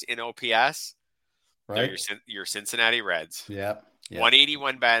last in OPS. Right. They're your Cincinnati Reds. Yep.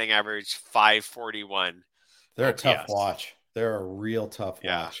 181 batting average, 541. They're OPS. A tough watch. They're a real tough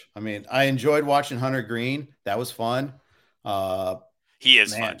watch. I mean, I enjoyed watching Hunter Green. That was fun. He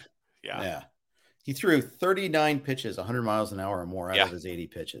is fun. Yeah. He threw 39 pitches, 100 miles an hour or more out of his 80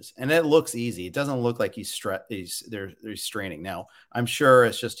 pitches. And it looks easy. It doesn't look like he's straining. Now, I'm sure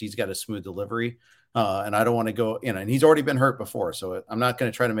it's just he's got a smooth delivery. And I don't want to go, and he's already been hurt before. So I'm not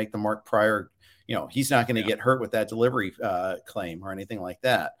going to try to make the Mark Prior, he's not going to get hurt with that delivery claim or anything like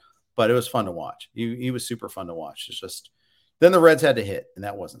that. But it was fun to watch. He was super fun to watch. It's just then the Reds had to hit, and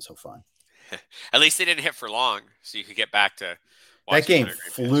that wasn't so fun. At least they didn't hit for long, so you could get back to that game.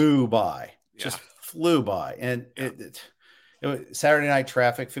 Flew by. Just flew by. And it was Saturday night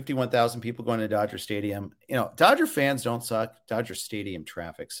traffic, 51,000 people going to Dodger Stadium. Dodger fans don't suck. Dodger Stadium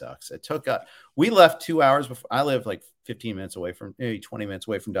traffic sucks. It took we left 2 hours before. I live like 15 minutes away from, maybe 20 minutes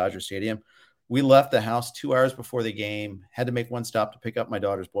away from Dodger Stadium. We left the house 2 hours before the game, had to make one stop to pick up my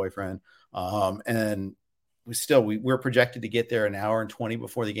daughter's boyfriend. And we're projected to get there an hour and 20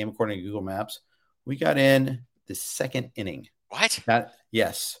 before the game, according to Google Maps. We got in the second inning. What?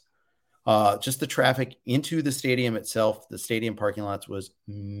 Yes. Just the traffic into the stadium itself, the stadium parking lots was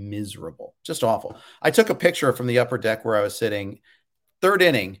miserable, just awful. I took a picture from the upper deck where I was sitting. Third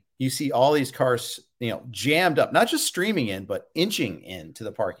inning, you see all these cars, jammed up, not just streaming in, but inching into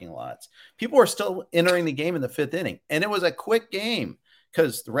the parking lots. People are still entering the game in the 5th inning. And it was a quick game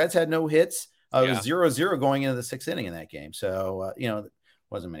because the Reds had no hits. It was 0-0 going into the 6th inning in that game. So,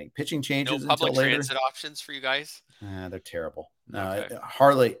 wasn't many pitching changes. No public until later. Transit options for you guys? They're terrible. Okay.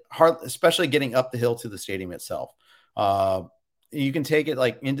 Hardly, especially getting up the hill to the stadium itself. You can take it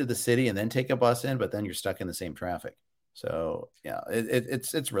like into the city and then take a bus in, but then you're stuck in the same traffic. So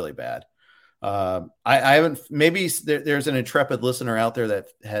it's really bad. I haven't. Maybe there's an intrepid listener out there that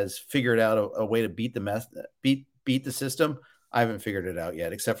has figured out a way to beat the system. I haven't figured it out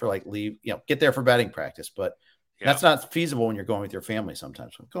yet, except for like get there for batting practice, but. Yeah. That's not feasible when you're going with your family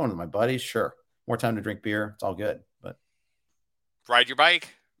sometimes. I'm going with my buddies, sure. More time to drink beer. It's all good. But ride your bike.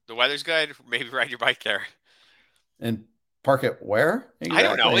 The weather's good. Maybe ride your bike there. And park it where? Exactly? I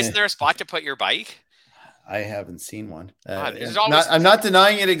don't know. Isn't there a spot to put your bike? I haven't seen one. I'm not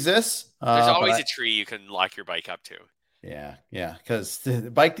denying it exists. There's always a tree you can lock your bike up to. Yeah, because the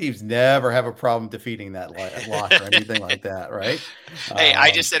bike thieves never have a problem defeating that lock or anything like that, right? Hey,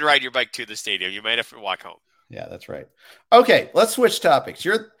 I just said ride your bike to the stadium. You might have to walk home. Yeah, that's right. Okay, let's switch topics.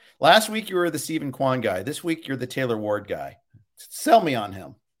 Last week you were the Stephen Kwan guy. This week you're the Taylor Ward guy. Sell me on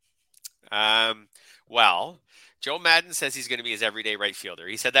him. Well, Joe Madden says he's going to be his everyday right fielder.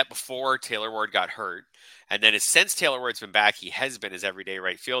 He said that before Taylor Ward got hurt. And then since Taylor Ward's been back, he has been his everyday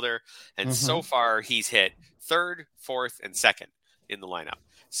right fielder. And so far, he's hit third, fourth, and second in the lineup.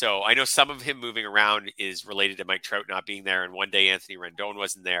 So I know some of him moving around is related to Mike Trout not being there. And one day Anthony Rendon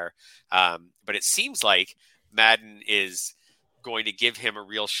wasn't there. But it seems like Madden is going to give him a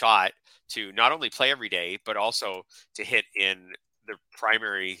real shot to not only play every day, but also to hit in the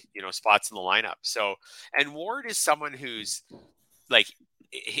primary, spots in the lineup. So, and Ward is someone who's like,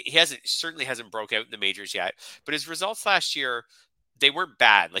 he certainly hasn't broke out in the majors yet, but his results last year, they weren't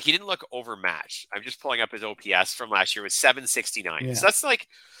bad. Like, he didn't look overmatched. I'm just pulling up his OPS from last year. It was 769. Yeah. So that's like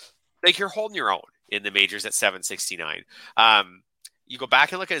you're holding your own in the majors at 769. You go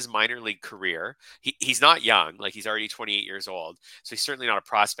back and look at his minor league career. He's not young, like he's already 28 years old. So he's certainly not a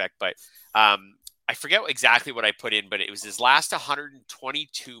prospect, but I forget exactly what I put in, but it was his last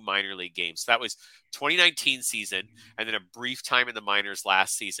 122 minor league games. So that was 2019 season, and then a brief time in the minors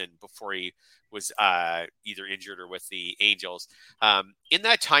last season before he was either injured or with the Angels. In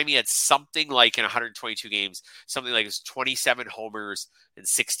that time, he had something like in 122 games, something like 27 homers and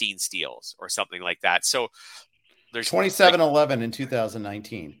 16 steals or something like that. So there's 27-11 in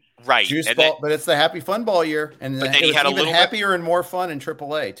 2019. Right. Juice ball, but it's the happy fun ball year. And then he had a little happier and more fun in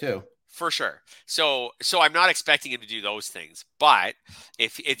AAA too. For sure. So I'm not expecting him to do those things, but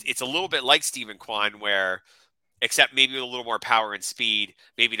if it's a little bit like Steven Kwan, where except maybe with a little more power and speed,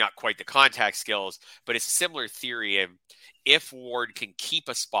 maybe not quite the contact skills, but it's a similar theory of if Ward can keep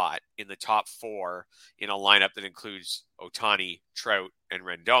a spot in the top 4 in a lineup that includes Ohtani, Trout, and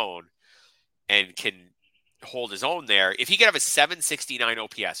Rendon, and can hold his own there. If he could have a 769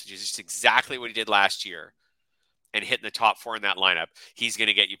 OPS, which is just exactly what he did last year, and hit in the top 4 in that lineup, he's going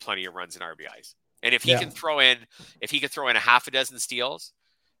to get you plenty of runs and RBIs. And if he can throw in a half a dozen steals,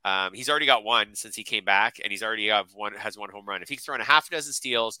 he's already got one since he came back, and he's already has one home run. If he can throw in a half a dozen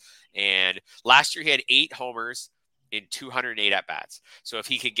steals, and last year he had 8 homers in 208 at bats. So if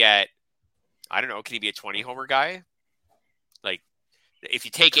he could get, I don't know, can he be a 20 homer guy? Like, if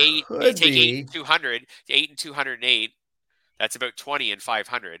you take 8, you take 8 and 200, 8 and 208, that's about 20 and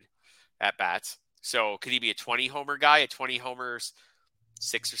 500 at bats. So could he be a 20 homer guy, a 20 homers,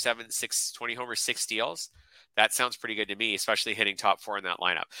 20 homers, 6 steals? That sounds pretty good to me, especially hitting top 4 in that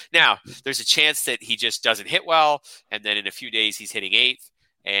lineup. Now, there's a chance that he just doesn't hit well, and then in a few days he's hitting 8th,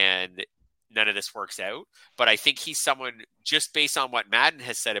 and none of this works out. But I think he's someone, just based on what Madden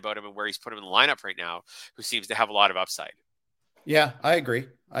has said about him and where he's put him in the lineup right now, who seems to have a lot of upside. Yeah, I agree.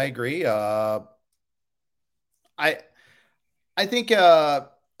 I think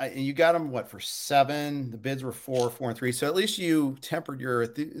you got him for 7. The bids were 4, 4, and 3. So at least you tempered your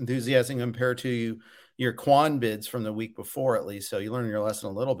enthusiasm compared to your Kwan bids from the week before, at least. So you learned your lesson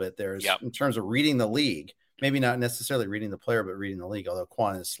a little bit there in terms of reading the league. Maybe not necessarily reading the player, but reading the league. Although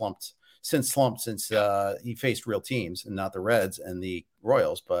Kwan has slumped since he faced real teams and not the Reds and the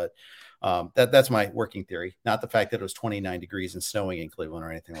Royals. But that's my working theory. Not the fact that it was 29 degrees and snowing in Cleveland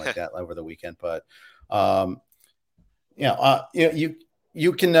or anything like that over the weekend. But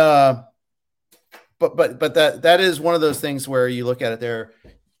you can, but that is one of those things where you look at it there.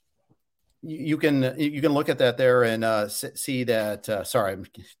 You can look at that there and see that. Sorry, I'm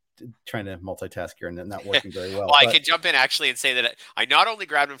trying to multitask here and not working very well. Well, I can jump in actually and say that I not only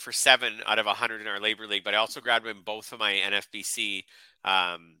grabbed him for 7 out of 100 in our labor league, but I also grabbed him in both of my NFBC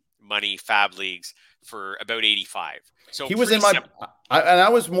money fab leagues for about 85. So he was in my, I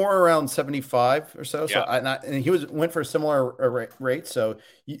was more around 75 or so. So and he went for a similar rate. So,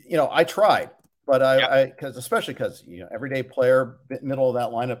 I tried, but because everyday player, middle of that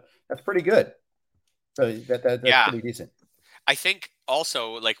lineup, that's pretty good. So that's pretty decent. I think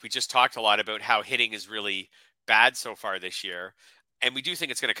also, like we just talked a lot about how hitting is really bad so far this year. And we do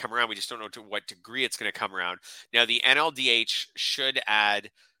think it's going to come around. We just don't know to what degree it's going to come around. Now, the NLDH should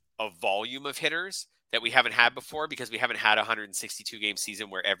add a volume of hitters that we haven't had before, because we haven't had a 162 game season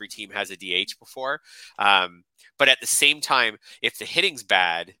where every team has a DH before. But at the same time, if the hitting's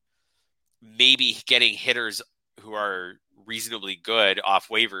bad, maybe getting hitters who are reasonably good off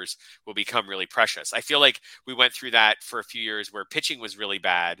waivers will become really precious. I feel like we went through that for a few years where pitching was really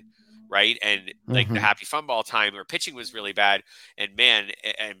bad, right? And like the happy fun ball time where pitching was really bad, and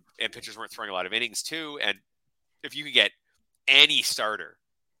pitchers weren't throwing a lot of innings too. And if you could get any starter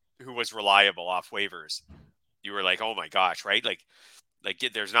who was reliable off waivers, you were like, oh my gosh, right? Like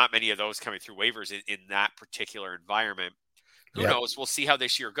there's not many of those coming through waivers in that particular environment. Who knows? We'll see how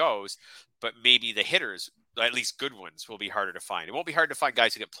this year goes, but maybe the hitters, at least good ones, will be harder to find. It won't be hard to find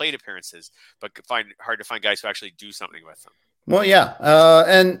guys who get plate appearances, but hard to find guys who actually do something with them. Well, yeah.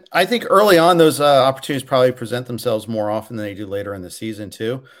 And I think early on, those opportunities probably present themselves more often than they do later in the season,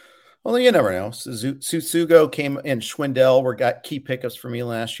 too. Well, you never know. Susugo came and Schwindel got key pickups for me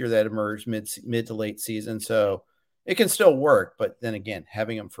last year that emerged mid to late season. So it can still work. But then again,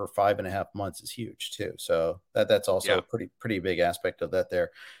 having them for 5.5 months is huge, too. So that's also a pretty big aspect of that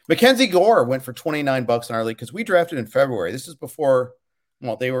there. Mackenzie Gore went for $29 in our league because we drafted in February. This is before.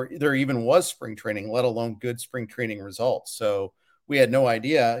 Well, there even was spring training, let alone good spring training results. So we had no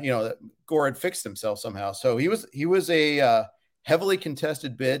idea, that Gore had fixed himself somehow. So he was a heavily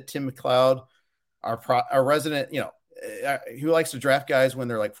contested bid. Tim McLeod, our resident, who likes to draft guys when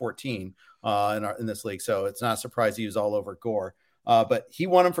they're like 14 in this league. So it's not a surprise he was all over Gore. But he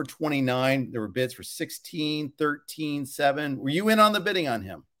won him for 29. There were bids for 16, 13, 7. Were you in on the bidding on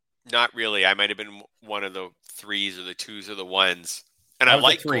him? Not really. I might have been one of the 3s or the 2s or the 1s. And I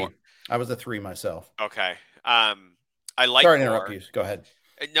like 3. Gore. I was a 3 myself. Okay. I like. Sorry to interrupt you. Go ahead.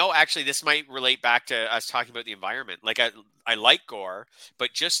 No, actually, this might relate back to us talking about the environment. Like I like Gore,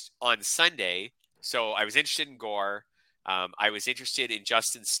 but just on Sunday. So I was interested in Gore. I was interested in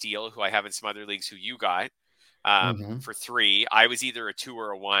Justin Steele, who I have in some other leagues, who you got for 3. I was either a 2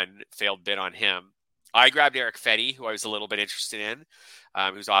 or a 1. Failed bid on him. I grabbed Eric Fetty, who I was a little bit interested in,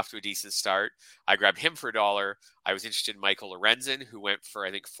 who's off to a decent start. I grabbed him for $1. I was interested in Michael Lorenzen, who went for,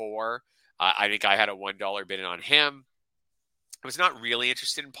 I think, 4. I think I had a $1 bid on him. I was not really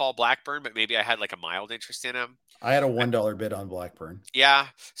interested in Paul Blackburn, but maybe I had like a mild interest in him. I had a $1 bid on Blackburn. Yeah.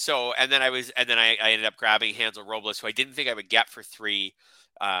 So, and then I ended up grabbing Hansel Robles, who I didn't think I would get for 3.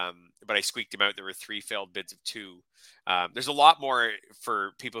 But I squeaked him out. There were 3 failed bids of 2. There's a lot more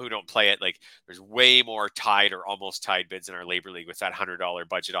for people who don't play it. Like there's way more tied or almost tied bids in our labor league with that $100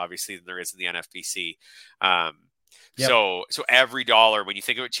 budget, obviously, than there is in the NFBC. Yep. So every dollar, when you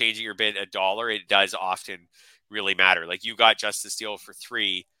think about changing your bid $1, it does often really matter. Like you got Justice Steele for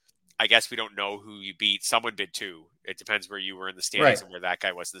 3. I guess we don't know who you beat. Someone bid 2. It depends where you were in the standings right. And where that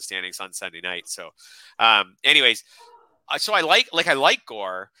guy was in the standings on Sunday night. So, anyways. So I like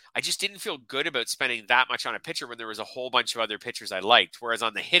Gore. I just didn't feel good about spending that much on a pitcher when there was a whole bunch of other pitchers I liked. Whereas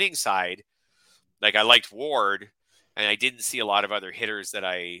on the hitting side, like I liked Ward, and I didn't see a lot of other hitters that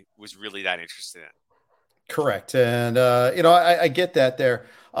I was really that interested in. Correct, and I get that there.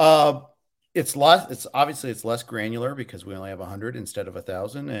 It's less granular because we only have 100 instead of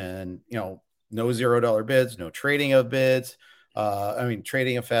 1,000, and no $0 bids, no trading of bids.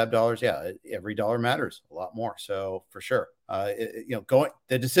 Trading of fab dollars, every dollar matters a lot more. So for sure, the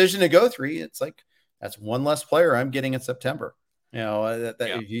decision to go 3, it's like that's one less player I'm getting in September.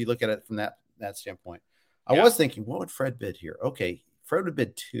 If you look at it from that standpoint, I was thinking, what would Fred bid here? Okay, Fred would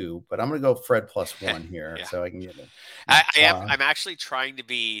bid 2, but I'm going to go Fred plus 1 here, so I can get it. I'm actually trying to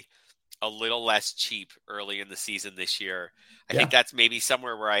be a little less cheap early in the season this year. I think that's maybe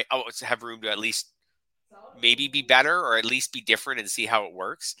somewhere where I have room to at least maybe be better or at least be different and see how it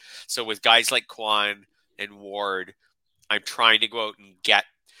works. So with guys like Kwan and Ward, I'm trying to go out and get,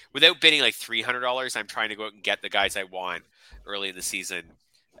 without bidding like $300, I'm trying to go out and get the guys I want early in the season.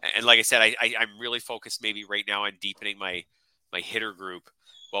 And like I said, I'm really focused maybe right now on deepening my hitter group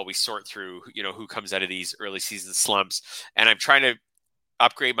while we sort through, who comes out of these early season slumps. And I'm trying to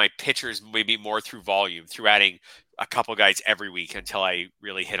upgrade my pitchers maybe more through volume, through adding a couple guys every week until I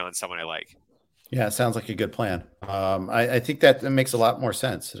really hit on someone I like. Yeah, it sounds like a good plan. I think that makes a lot more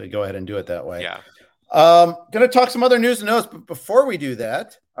sense to go ahead and do it that way. Yeah. Going to talk some other news and notes, but before we do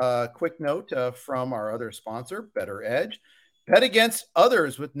that, quick note from our other sponsor, Better Edge. Bet against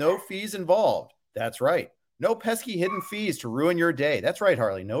others with no fees involved. That's right. No pesky hidden fees to ruin your day. That's right,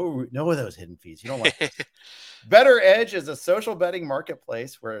 Harley. No of those hidden fees. You don't like this. Better Edge is a social betting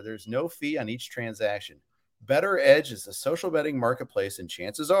marketplace where there's no fee on each transaction. Better Edge is a social betting marketplace, and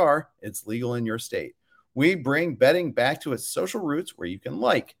chances are it's legal in your state. We bring betting back to its social roots where you can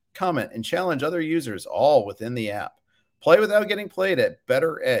like, comment, and challenge other users all within the app. Play without getting played at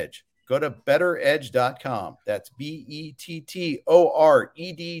Better Edge. Go to betteredge.com. That's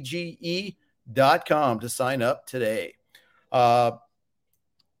BETTOREDGE.com to sign up today.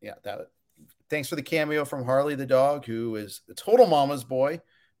 Thanks for the cameo from Harley the dog, who is a total mama's boy.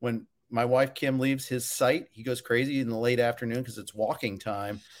 When my wife, Kim, leaves his site, he goes crazy in the late afternoon because it's walking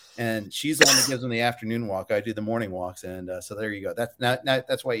time. And she's the one that gives him the afternoon walk. I do the morning walks. And so there you go.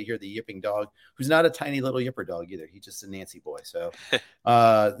 That's why you hear the yipping dog, who's not a tiny little yipper dog either. He's just a Nancy boy. So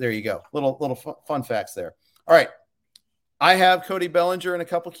there you go. Little fun facts there. All right. I have Cody Bellinger in a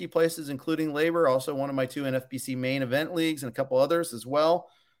couple key places, including labor, also one of my 2 NFBC main event leagues and a couple others as well.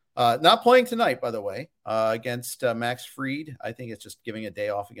 Not playing tonight, by the way, against Max Fried. I think it's just giving a day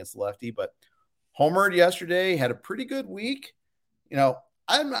off against the lefty, but homered yesterday, had a pretty good week.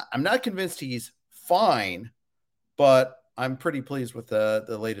 I'm not convinced he's fine, but I'm pretty pleased with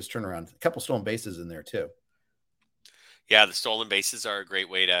the latest turnaround. A couple stolen bases in there too. Yeah, the stolen bases are a great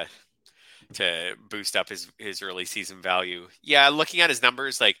way to boost up his early season value. Yeah, looking at his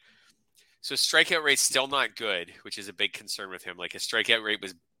numbers, so strikeout rate's still not good, which is a big concern with him. His strikeout rate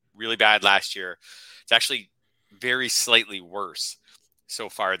was really bad last year. It's actually very slightly worse so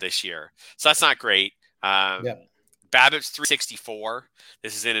far this year. So that's not great. BABIP's 364.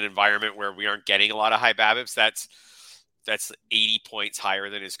 This is in an environment where we aren't getting a lot of high BABIPs. That's 80 points higher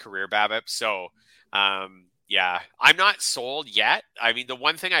than his career BABIP. So, yeah, I'm not sold yet. I mean, the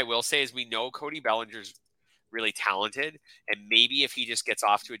one thing I will say is we know Cody Bellinger's really talented, and maybe if he just gets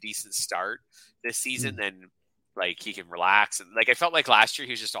off to a decent start this season, then he can relax. And I felt like last year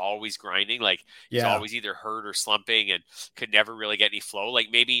he was just always grinding. He's always either hurt or slumping and could never really get any flow.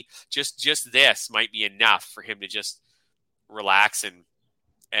 Maybe just this might be enough for him to just relax and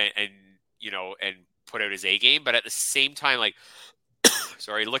put out his A game. But at the same time,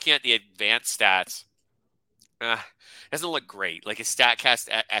 looking at the advanced stats, doesn't look great. His StatCast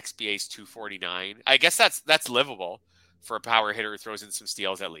XBA is 249. I guess that's livable for a power hitter who throws in some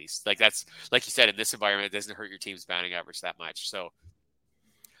steals at least. That's, like you said, in this environment, it doesn't hurt your team's batting average that much. So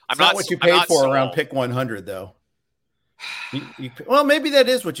I'm not what you paid for around pick 100 though. Well, maybe that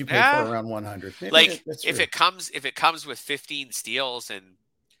is what you paid for around 100. Maybe if it comes with 15 steals and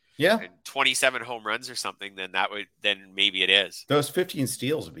 27 home runs or something, then maybe it is. Those 15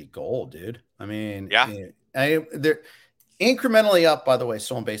 steals would be gold, dude. I mean, they're incrementally up, by the way.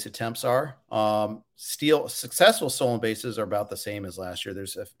 Stolen base attempts are successful stolen bases are about the same as last year.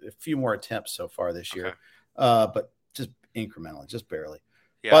 There's a few more attempts so far this year, but just incrementally, just barely.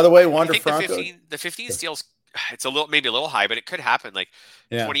 Yeah. By the way, Wander Franco, the 15 steals, it's maybe a little high, but it could happen.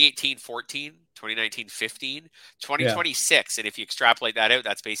 2018, 14, 2019, 15, 2026. And if you extrapolate that out,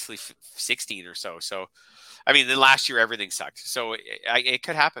 that's basically 16 or so. So, I mean, then last year, everything sucked. So it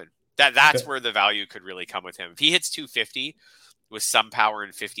could happen. That's where the value could really come with him. If he hits 250 with some power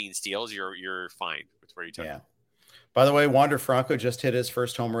and 15 steals, you're fine with where you took him. By the way, Wander Franco just hit his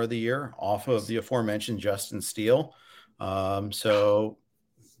first homer of the year off of the aforementioned Justin Steele. So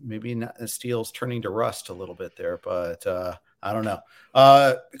maybe not, Steele's turning to rust a little bit there, but I don't know.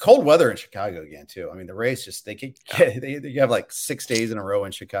 Cold weather in Chicago again too. I mean, the Rays they have 6 days in a row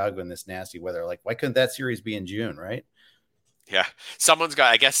in Chicago in this nasty weather. Why couldn't that series be in June, right? Yeah, someone's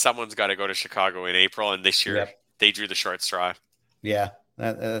got to go to Chicago in April, and this year they drew the short straw. Yeah,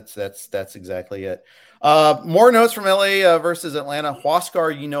 that's exactly it. More notes from LA versus Atlanta.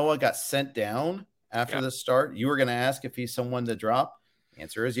 Huascar Ynoa got sent down after the start. You were going to ask if he's someone to drop.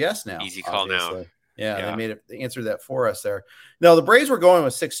 Answer is yes now. Easy call now. Yeah, they answered that for us there. No, the Braves were going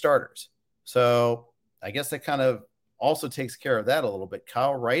with 6 starters, so I guess that kind of also takes care of that a little bit.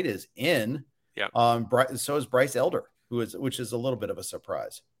 Kyle Wright is in. Yeah. So is Bryce Elder, which is a little bit of a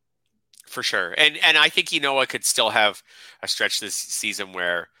surprise. For sure. And I think Ynoa could still have a stretch this season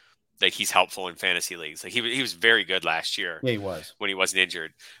where he's helpful in fantasy leagues. He was very good last year. Yeah, he was. When he wasn't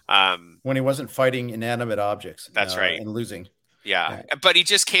injured. When he wasn't fighting inanimate objects. That's right. And losing. Yeah. But he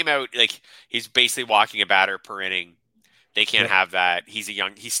just came out he's basically walking a batter per inning. They can't have that. He's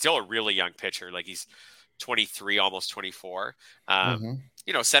still a really young pitcher. He's 23, almost 24.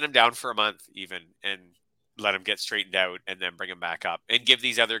 Set him down for a month even and let him get straightened out and then bring him back up and give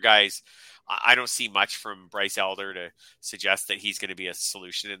these other guys. I don't see much from Bryce Elder to suggest that he's going to be a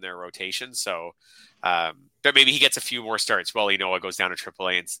solution in their rotation. So, but maybe he gets a few more starts while Ynoa goes down to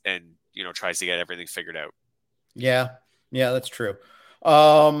AAA and tries to get everything figured out. Yeah, that's true.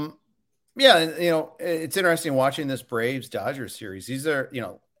 It's interesting watching this Braves Dodgers series. These are,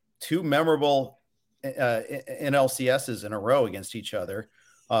 2 memorable NLCSs in a row against each other.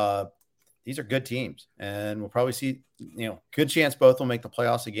 These are good teams, and we'll probably see, good chance both will make the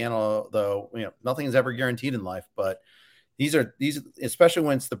playoffs again, although, nothing is ever guaranteed in life, but these, especially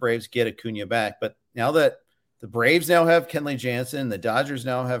once the Braves get Acuna back. But now that the Braves now have Kenley Jansen, the Dodgers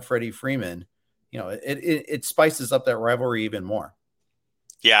now have Freddie Freeman, it spices up that rivalry even more.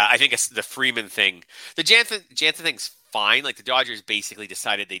 Yeah, I think it's the Freeman thing. The Jansen thing's fine. The Dodgers basically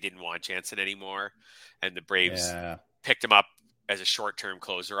decided they didn't want Jansen anymore, and the Braves picked him up as a short-term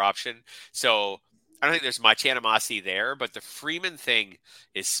closer option. So I don't think there's much animosity there, but the Freeman thing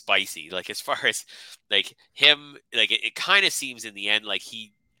is spicy. As far as him, it kind of seems in the end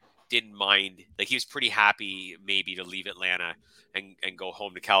he didn't mind. He was pretty happy maybe to leave Atlanta and go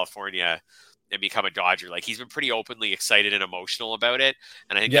home to California and become a Dodger. He's been pretty openly excited and emotional about it,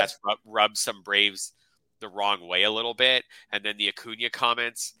 and I think that's rubbed some Braves the wrong way a little bit. And then the Acuna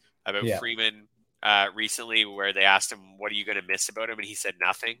comments about Freeman recently where they asked him, "What are you going to miss about him?" and he said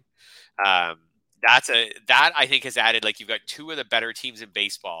nothing. That I think has added, like, you've got two of the better teams in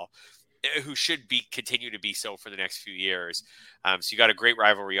baseball who should continue to be so for the next few years. So you got a great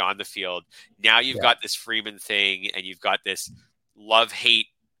rivalry on the field. Now you've got this Freeman thing, and you've got this love-hate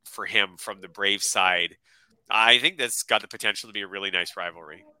for him from the Braves side. I think that's got the potential to be a really nice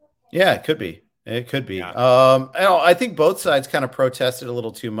rivalry. Yeah, it could be. It could be. Yeah. I think both sides kind of protested a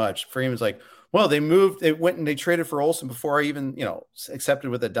little too much. Freeman's like, well, they went and they traded for Olsen before I even, accepted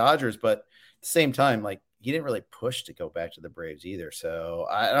with the Dodgers. But at the same time, like, he didn't really push to go back to the Braves either. So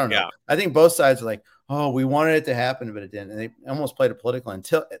I don't know. Yeah. I think both sides are like, oh, we wanted it to happen, but it didn't. And they almost played it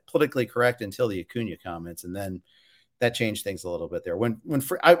politically correct until the Acuna comments. And then that changed things a little bit there.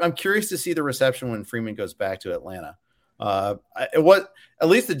 I'm curious to see the reception when Freeman goes back to Atlanta. At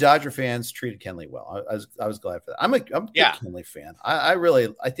least the Dodger fans treated Kenley well. I was glad for that. I'm a big Kenley fan.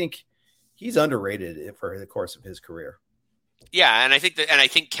 I think he's underrated for the course of his career. Yeah, and I think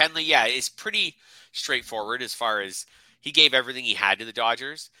Kenley, is pretty straightforward as far as he gave everything he had to the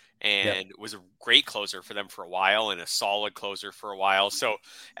Dodgers and was a great closer for them for a while and a solid closer for a while. So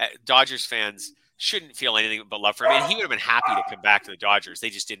Dodgers fans shouldn't feel anything but love for him. And he would have been happy to come back to the Dodgers. They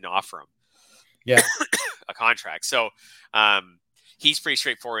just didn't offer him a contract. So he's pretty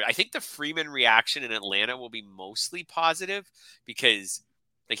straightforward. I think the Freeman reaction in Atlanta will be mostly positive because,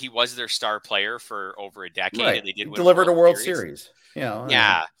 like, he was their star player for over a decade, and they delivered a World Series.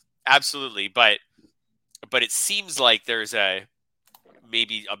 Yeah, absolutely. But it seems like there was a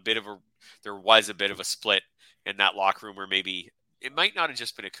bit of a split in that locker room where maybe it might not have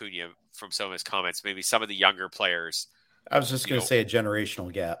just been Acuna from some of his comments. Maybe some of the younger players. I was just going to say a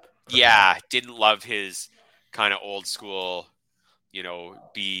generational gap. Yeah, didn't love his kind of old school,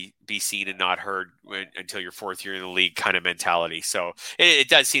 be seen and not heard until your fourth year in the league kind of mentality. So it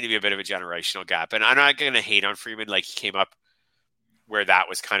does seem to be a bit of a generational gap. And I'm not going to hate on Freeman. Like, he came up where that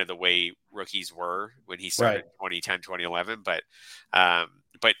was kind of the way rookies were when he started in 2010, 2011. But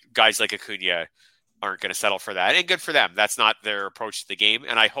guys like Acuna aren't going to settle for that. And good for them. That's not their approach to the game.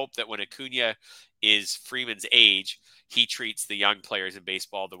 And I hope that when Acuna is Freeman's age, he treats the young players in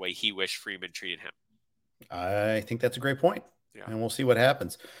baseball the way he wished Freeman treated him. I think that's a great point. Yeah. And we'll see what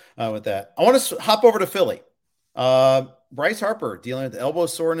happens with that. I want to hop over to Philly. Bryce Harper dealing with elbow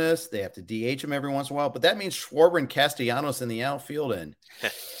soreness. They have to DH him every once in a while, but that means Schwarber and Castellanos in the outfield. And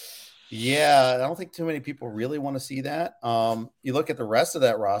I don't think too many people really want to see that. You look at the rest of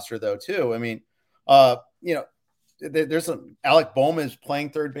that roster, though, too. I mean, there's Alec Bohm is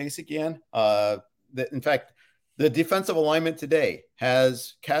playing third base again. In fact, the defensive alignment today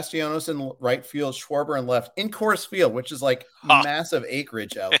has Castellanos in right field, Schwarber in left, in Coors Field, which is like massive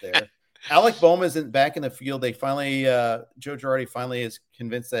acreage out there. Alec Bohm isn't back in the field. They finally, Joe Girardi finally is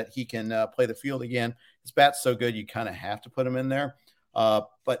convinced that he can play the field again. His bat's so good, you kind of have to put him in there.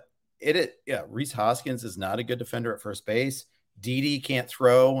 But Rhys Hoskins is not a good defender at first base. Didi can't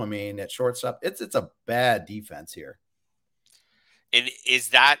throw. I mean, at shortstop, it's a bad defense here. And is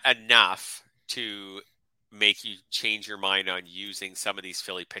that enough to make you change your mind on using some of these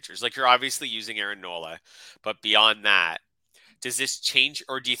Philly pitchers? Like, you're obviously using Aaron Nola, but beyond that, does this change,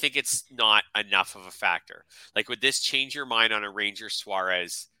 or do you think it's not enough of a factor? Like, would this change your mind on a Ranger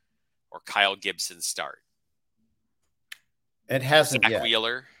Suarez or Kyle Gibson start? It hasn't yet. Zach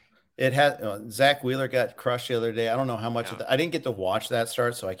Wheeler? It has. Zach Wheeler got crushed the other day. I don't know how much of that. I didn't get to watch that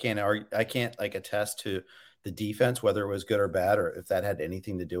start, so I can't like attest to the defense, whether it was good or bad, or if that had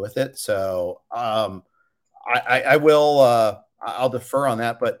anything to do with it. So I will. I'll defer on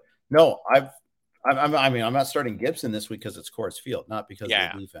that, but no, I'm not starting Gibson this week because it's Coors Field, not because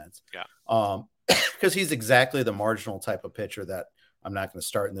of the defense. Yeah. Because he's exactly the marginal type of pitcher that I'm not going to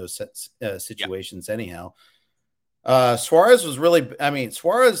start in those situations anyhow. Suarez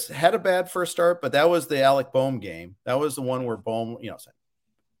Suarez had a bad first start, but that was the Alec Bohm game. That was the one where Bohm, said,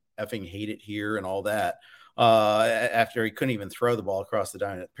 effing hate it here and all that. After he couldn't even throw the ball across the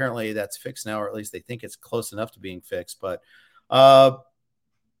diamond. Apparently that's fixed now, or at least they think it's close enough to being fixed. But Suarez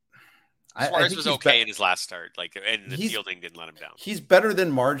was okay in his last start, and the fielding didn't let him down. He's better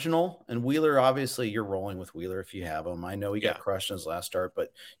than marginal, and Wheeler, obviously, you're rolling with Wheeler if you have him. I know he got crushed in his last start,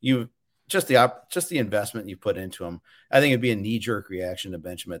 but you just the investment you put into him. I think it'd be a knee-jerk reaction to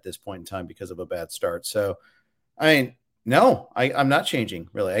bench him at this point in time because of a bad start. So, I mean, no, I'm not changing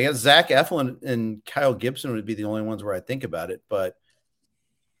really. I guess Zach Eflin and Kyle Gibson would be the only ones where I think about it, but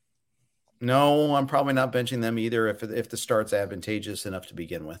no, I'm probably not benching them either if the start's advantageous enough to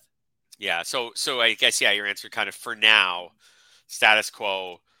begin with. Yeah. So I guess, your answer kind of for now, status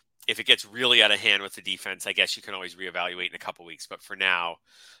quo. If it gets really out of hand with the defense, I guess you can always reevaluate in a couple weeks. But for now,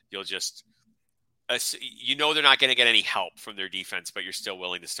 you'll just you know they're not going to get any help from their defense, but you're still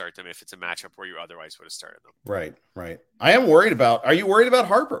willing to start them if it's a matchup where you otherwise would have started them. Right. I am worried about. Are you worried about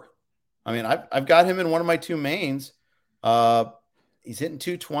Harper? I mean, I've got him in one of my two mains. He's hitting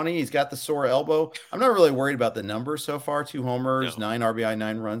 220. He's got the sore elbow. I'm not really worried about the numbers so far. 2 homers, 9 RBI,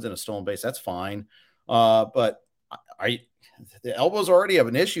 9 runs, and a stolen base. That's fine. But the elbow's already have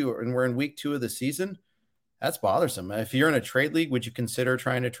an issue, and we're in week 2 of the season. That's bothersome. If you're in a trade league, would you consider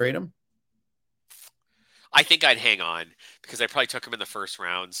trying to trade him? I think I'd hang on because I probably took him in the first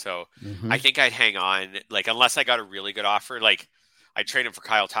round. So I think I'd hang on, like, unless I got a really good offer. Like, I'd trade him for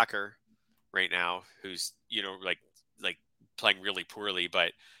Kyle Tucker right now, who's, like playing really poorly,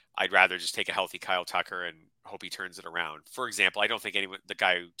 but I'd rather just take a healthy Kyle Tucker and hope he turns it around. For example, I don't think the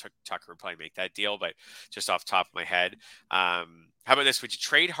guy who took Tucker would probably make that deal, but just off the top of my head. How about this? Would you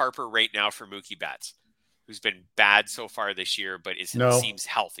trade Harper right now for Mookie Betts, who's been bad so far this year, but seems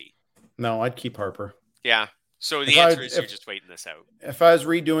healthy? No, I'd keep Harper. Yeah. So the answer is you're just waiting this out. If I was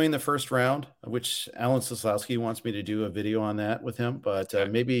redoing the first round, which Alan Soslowski wants me to do a video on that with him, but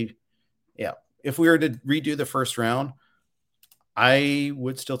maybe, if we were to redo the first round, I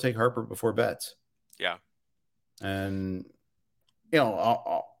would still take Harper before Betts. Yeah. And,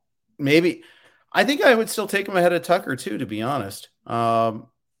 maybe I think I would still take him ahead of Tucker too, to be honest.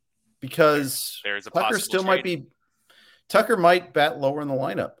 Because there's a Tucker still trade. Tucker might bat lower in the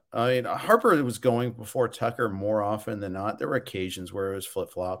lineup. I mean, Harper was going before Tucker more often than not. There were occasions where it was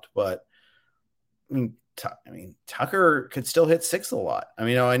flip-flopped, but Tucker could still hit 6 a lot. I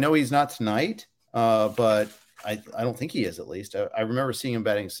mean, I know he's not tonight, but I don't think he is, at least. I remember seeing him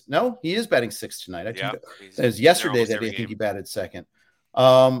batting. No, he is batting 6 tonight. I think it was yesterday that I think he batted second.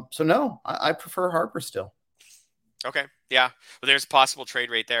 So no, I prefer Harper still. Okay. Yeah. Well, there's a possible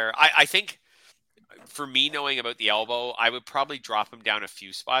trade right there. I think for me, knowing about the elbow, I would probably drop him down a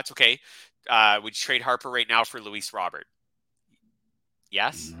few spots. Okay. Would you trade Harper right now for Luis Robert?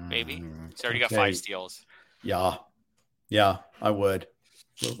 Yes, maybe. He's already got 5 steals. Yeah, I would.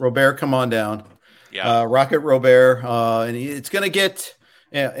 Robert, come on down. Yeah. Rocket Robert. And it's going to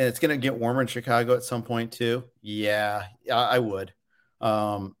get warmer in Chicago at some point too. Yeah, I would.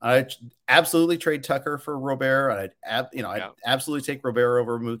 I'd absolutely trade Tucker for Robert. I'd absolutely take Robert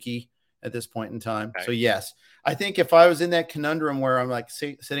over Mookie at this point in time. Okay. So yes, I think if I was in that conundrum where I'm like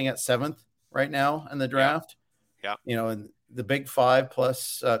sitting at 7th right now in the draft, and the big 5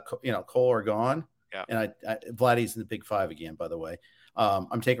 plus, Cole are gone. Yeah. And Vladdy's in the big 5 again, by the way.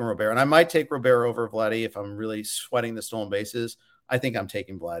 I'm taking Robert, and I might take Robert over Vladdy if I'm really sweating the stolen bases. I think I'm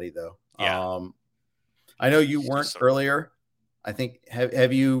taking Vladdy though. Yeah. I know you weren't earlier. I think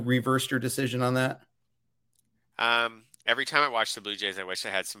have you reversed your decision on that? Every time I watch the Blue Jays, I wish I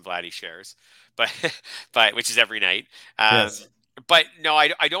had some Vladdy shares, but which is every night. Yes. But no,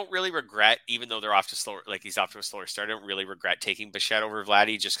 I don't really regret, even though they're he's off to a slower start. I don't really regret taking Bichette over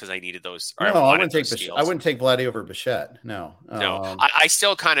Vladdy just because I needed those. No, I wouldn't take Bichette. I wouldn't take Vladdy over Bichette. No. I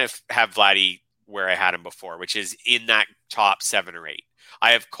still kind of have Vladdy where I had him before, which is in that top 7 or 8.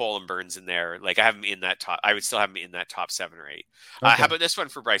 I have Cole and Burns in there. Like I have him in that top. I would still have him in that top 7 or 8. Okay. How about this one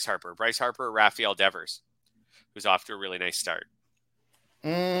for Bryce Harper? Bryce Harper or Rafael Devers, who's off to a really nice start.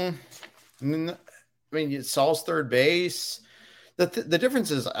 I mean, Saul's third base. The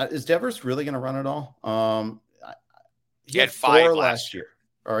difference is Devers really going to run it all? He had 5 last year.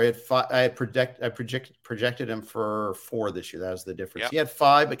 Or he had 5. I projected him for 4 this year. That was the difference. Yep. He had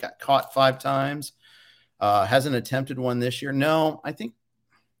 5, but got caught 5 times. Hasn't attempted one this year. No, I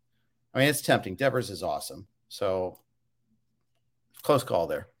mean, it's tempting. Devers is awesome. So close call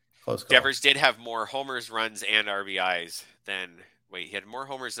there. Close call. Devers did have more homers, runs, and RBIs than he had more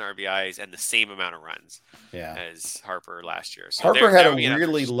homers and RBIs and the same amount of runs as Harper last year. So Harper had a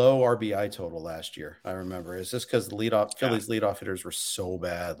really low RBI total last year. I remember. It's just because Phillies leadoff hitters were so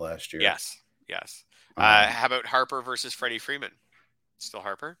bad last year. Yes. How about Harper versus Freddie Freeman? Still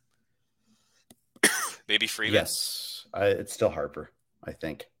Harper? Maybe Freeman? Yes. It's still Harper, I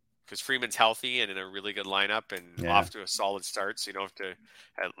think. Because Freeman's healthy and in a really good lineup and off to a solid start, so you don't have to,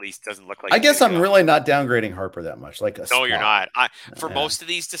 at least doesn't look like. I guess I'm really not downgrading Harper that much. No, you're not. For most of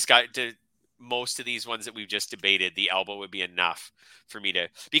these most of these ones that we've just debated, the elbow would be enough for me to,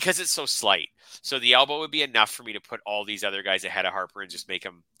 because it's so slight. So the elbow would be enough for me to put all these other guys ahead of Harper and just make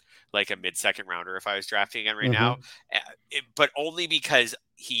him like a mid-second rounder if I was drafting again right now. But only because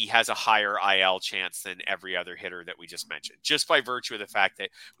he has a higher IL chance than every other hitter that we just mentioned, just by virtue of the fact that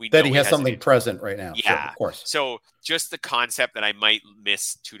he has something present right now. Yeah, sure, of course. So just the concept that I might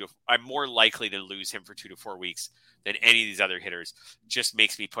miss I'm more likely to lose him for 2 to 4 weeks than any of these other hitters just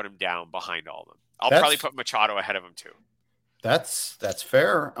makes me put him down behind all of them. I'll probably put Machado ahead of him too. That's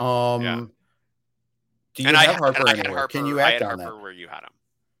fair. Do you have Harper I had anywhere? Harper, Can you I act had on Harper that? where you had him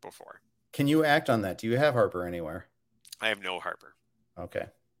before. Can you act on that? Do you have Harper anywhere? I have no Harper. Okay.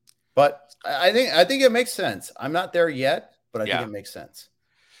 But I think it makes sense. I'm not there yet, but I think Yeah. it makes sense.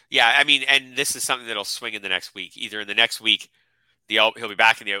 Yeah, I mean, and this is something that'll swing in the next week. Either in the next week, he'll be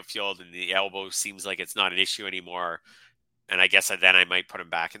back in the outfield, and the elbow seems like it's not an issue anymore. And I guess then I might put him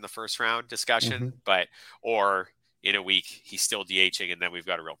back in the first round discussion. But or in a week he's still DHing, and then we've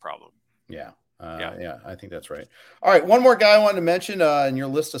got a real problem. Yeah. Yeah, I think that's right. All right, one more guy I wanted to mention in your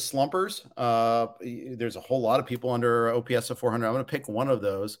list of slumpers. There's a whole lot of people under OPS of 400. I'm going to pick one of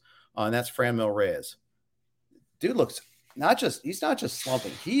those, and that's Franmil Reyes. Dude looks he's not just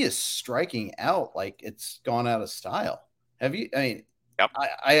slumping. He is striking out like it's gone out of style. Have you? I mean, yep.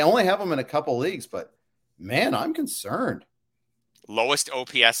 I only have him in a couple leagues, but man, I'm concerned. Lowest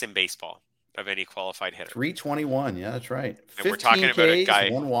OPS in baseball of any qualified hitter. 321. Yeah, that's right. And we're talking about a guy,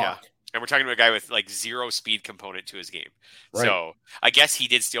 one walk. Yeah. And we're talking about a guy with like zero speed component to his game. Right. So I guess he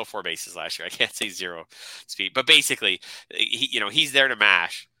did steal 4 bases last year. I can't say zero speed, but basically, he's there to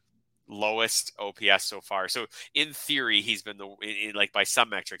mash. Lowest OPS so far. So in theory, he's been like by some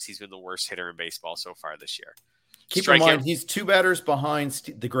metrics, he's been the worst hitter in baseball so far this year. Keep in mind, he's 2 batters behind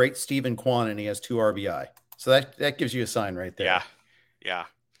the great Stephen Kwan, and he has 2 RBI. So that gives you a sign right there.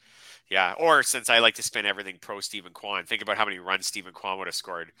 Yeah. Or since I like to spin everything pro Stephen Kwan, think about how many runs Stephen Kwan would have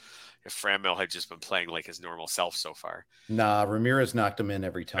scored if Franmil had just been playing like his normal self so far. Nah, Ramirez knocked him in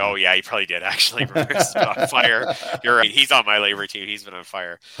every time. Oh, yeah, he probably did, actually. Ramirez has been on fire. You're right. He's on my labor team. He's been on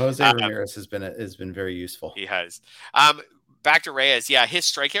fire. Jose Ramirez has been very useful. He has. Back to Reyes. Yeah, his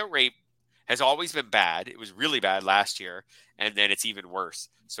strikeout rate has always been bad. It was really bad last year, and then it's even worse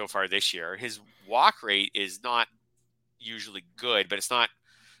so far this year. His walk rate is not usually good, but it's not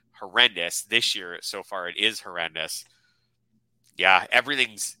horrendous. This year, so far, it is horrendous. Yeah,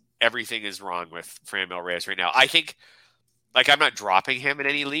 everything is wrong with Franmil Reyes right now. I think, like, I'm not dropping him in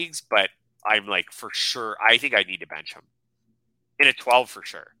any leagues, but I'm like, for sure, I think I need to bench him in a 12 for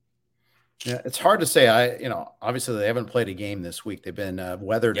sure. Yeah, it's hard to say. Obviously they haven't played a game this week. They've been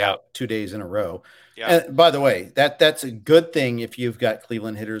weathered out 2 days in a row. Yeah. And by the way, that's a good thing if you've got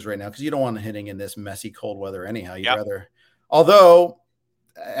Cleveland hitters right now, because you don't want them hitting in this messy cold weather anyhow. You'd rather, although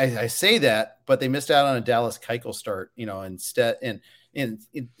I say that, but they missed out on a Dallas Keuchel start, instead. And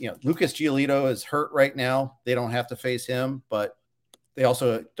Lucas Giolito is hurt right now. They don't have to face him, but they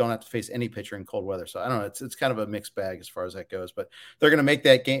also don't have to face any pitcher in cold weather. So I don't know. It's kind of a mixed bag as far as that goes, but they're going to make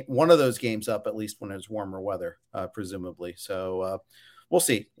that game, one of those games up, at least when it's warmer weather, presumably. So we'll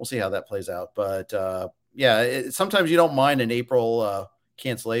see how that plays out. But sometimes you don't mind an April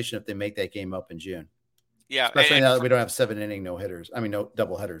cancellation if they make that game up in June. Yeah. Especially now that we don't have 7-inning no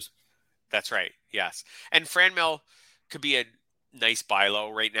double headers. That's right. Yes. And Franmil could be a nice buy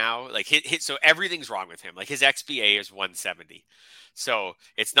low right now. Like so everything's wrong with him. Like his XBA is 170. So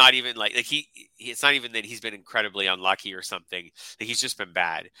it's not even like it's not even that he's been incredibly unlucky or something. Like he's just been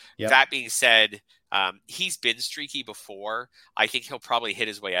bad. Yep. That being said, he's been streaky before. I think he'll probably hit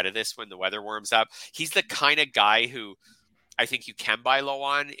his way out of this when the weather warms up. He's the kind of guy who I think you can buy low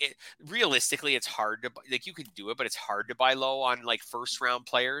on. Realistically, it's hard to like you can do it, but it's hard to buy low on like first round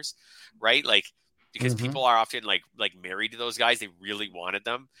players, right? Like because people are often like married to those guys. They really wanted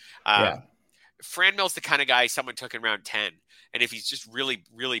them. Franmil's the kind of guy someone took in round 10. And if he's just really,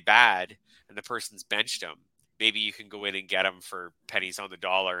 really bad and the person's benched him, maybe you can go in and get him for pennies on the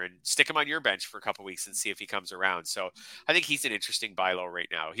dollar and stick him on your bench for a couple of weeks and see if he comes around. So I think he's an interesting buy low right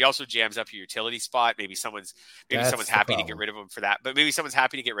now. He also jams up your utility spot. Maybe someone's happy to get rid of him for that, but maybe someone's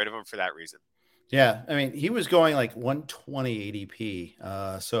happy to get rid of him for that reason. Yeah. I mean, he was going like 120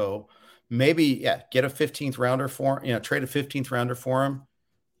 ADP. So maybe, get a 15th rounder for him, trade a 15th rounder for him,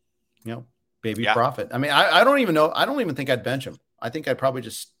 baby profit. I mean, I don't even know. I don't even think I'd bench him. I think I'd probably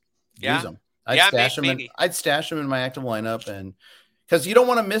just use him. I'd stash him in my active lineup, and because you don't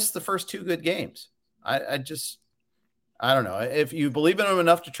want to miss the first 2 good games. I don't know. If you believe in him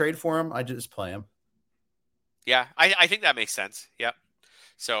enough to trade for him, I just play him. Yeah, I think that makes sense. Yep.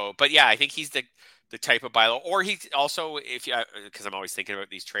 So, but yeah, I think he's the type of buy low, or he also, because I'm always thinking about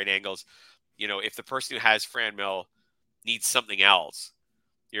these trade angles, if the person who has Franmil needs something else,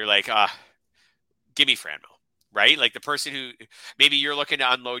 you're like, give me Franmil, right? Like the person who maybe you're looking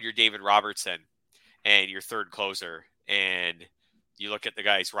to unload your David Robertson and your third closer, and you look at the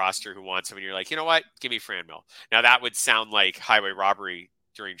guy's roster who wants him, and you're like, you know what? Give me Franmil. Now that would sound like highway robbery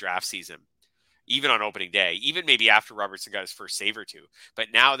during draft season, even on opening day, even maybe after Robertson got his first save or 2. But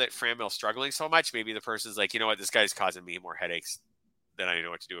now that Franmil's struggling so much, maybe the person's like, you know what? This guy's causing me more headaches than I know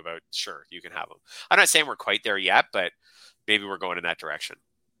what to do about. Sure, you can have him. I'm not saying we're quite there yet, but maybe we're going in that direction.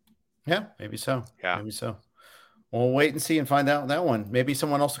 Yeah, maybe so. Yeah. Maybe so. We'll wait and see and find out that one. Maybe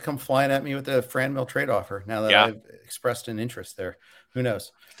someone else will come flying at me with the Franmil trade offer now that I've expressed an interest there. Who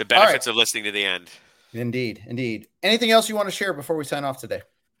knows? The benefits of listening to the end. Indeed. Anything else you want to share before we sign off today?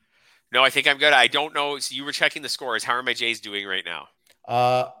 No, I think I'm good. I don't know. So you were checking the scores. How are my Jays doing right now?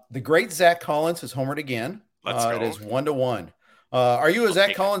 The great Zach Collins has homered again. Let's go. It is 1-1. Are you a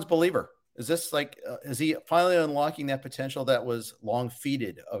Zach Collins believer? Is this is he finally unlocking that potential that was long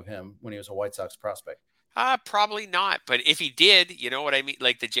feeded of him when he was a White Sox prospect? Probably not. But if he did, you know what I mean?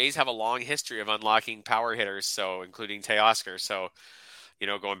 Like the Jays have a long history of unlocking power hitters, so including Teoscar. So,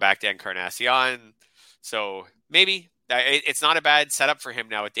 going back to Encarnacion. So maybe it's not a bad setup for him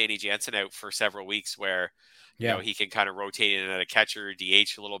now with Danny Jansen out for several weeks where, he can kind of rotate in at a catcher,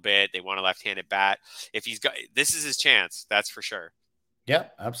 DH a little bit. They want a left-handed bat. If this is his chance, that's for sure. Yeah,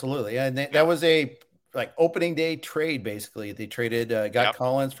 absolutely. And that was a opening day trade. Basically they traded,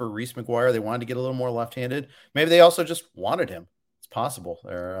 Collins for Reese McGuire. They wanted to get a little more left-handed. Maybe they also just wanted him. It's possible.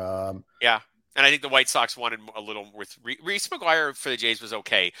 And I think the White Sox wanted a little with Reese McGuire for the Jays was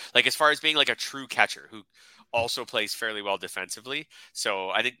okay. Like as far as being like a true catcher who also plays fairly well defensively.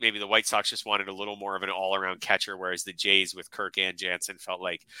 So I think maybe the White Sox just wanted a little more of an all-around catcher, whereas the Jays with Kirk and Jansen felt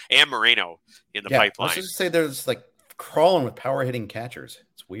like, and Moreno in the pipeline. Let's just say there's crawling with power hitting catchers.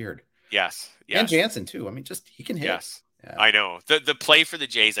 It's weird. Yes. And Jansen too. I mean, he can hit. Yes. Yeah. I know. The play for the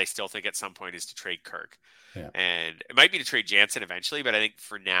Jays, I still think at some point is to trade Kirk. Yeah. And it might be to trade Jansen eventually, but I think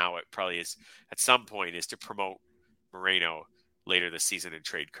for now it probably is at some point is to promote Moreno later this season and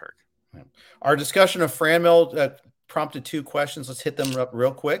trade Kirk. Yeah. Our discussion of Franmil prompted 2 questions. Let's hit them up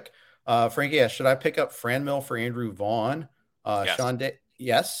real quick. Frankie asked, should I pick up Franmil for Andrew Vaughn? Yes.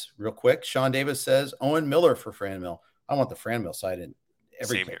 Yes, real quick. Sean Davis says Owen Miller for Franmil. I want the Franmil side in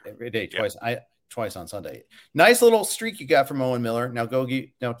every day, twice on Sunday. Nice little streak you got from Owen Miller. Now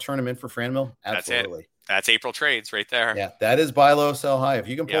turn him in for Franmil. Absolutely. That's April trades right there. Yeah, that is buy low, sell high. If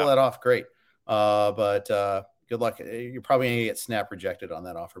you can pull that off, great. But good luck. You're probably going to get snap rejected on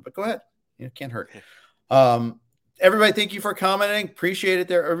that offer, but go ahead. It can't hurt. Everybody, thank you for commenting. Appreciate it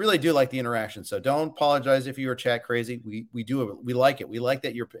there. I really do like the interaction. So don't apologize if you were chat crazy. We do. We like it. We like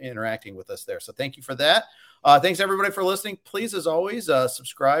that you're interacting with us there. So thank you for that. Thanks everybody for listening. Please, as always,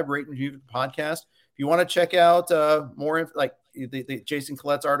 subscribe, rate, and review the podcast. If you want to check out more like the Jason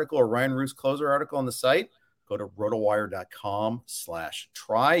Collette's article or Ryan Root's closer article on the site, go to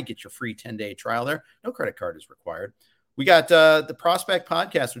rotowire.com/try. Get your free 10-day trial there. No credit card is required. We got the Prospect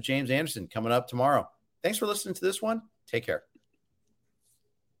Podcast with James Anderson coming up tomorrow. Thanks for listening to this one. Take care.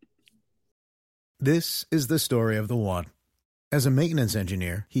 This is the story of the one. As a maintenance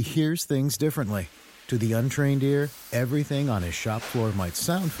engineer, he hears things differently. To the untrained ear, everything on his shop floor might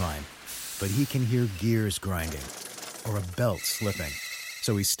sound fine, but he can hear gears grinding or a belt slipping.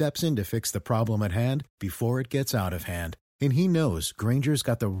 So he steps in to fix the problem at hand before it gets out of hand. And he knows Grainger's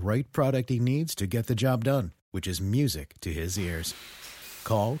got the right product he needs to get the job done, which is music to his ears.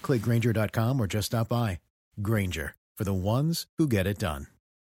 Call, click Grainger.com, or just stop by. Grainger, for the ones who get it done.